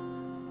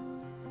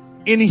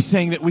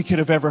anything that we could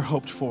have ever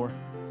hoped for.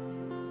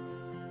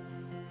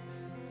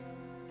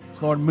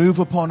 Lord, move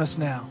upon us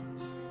now.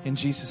 In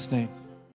Jesus' name.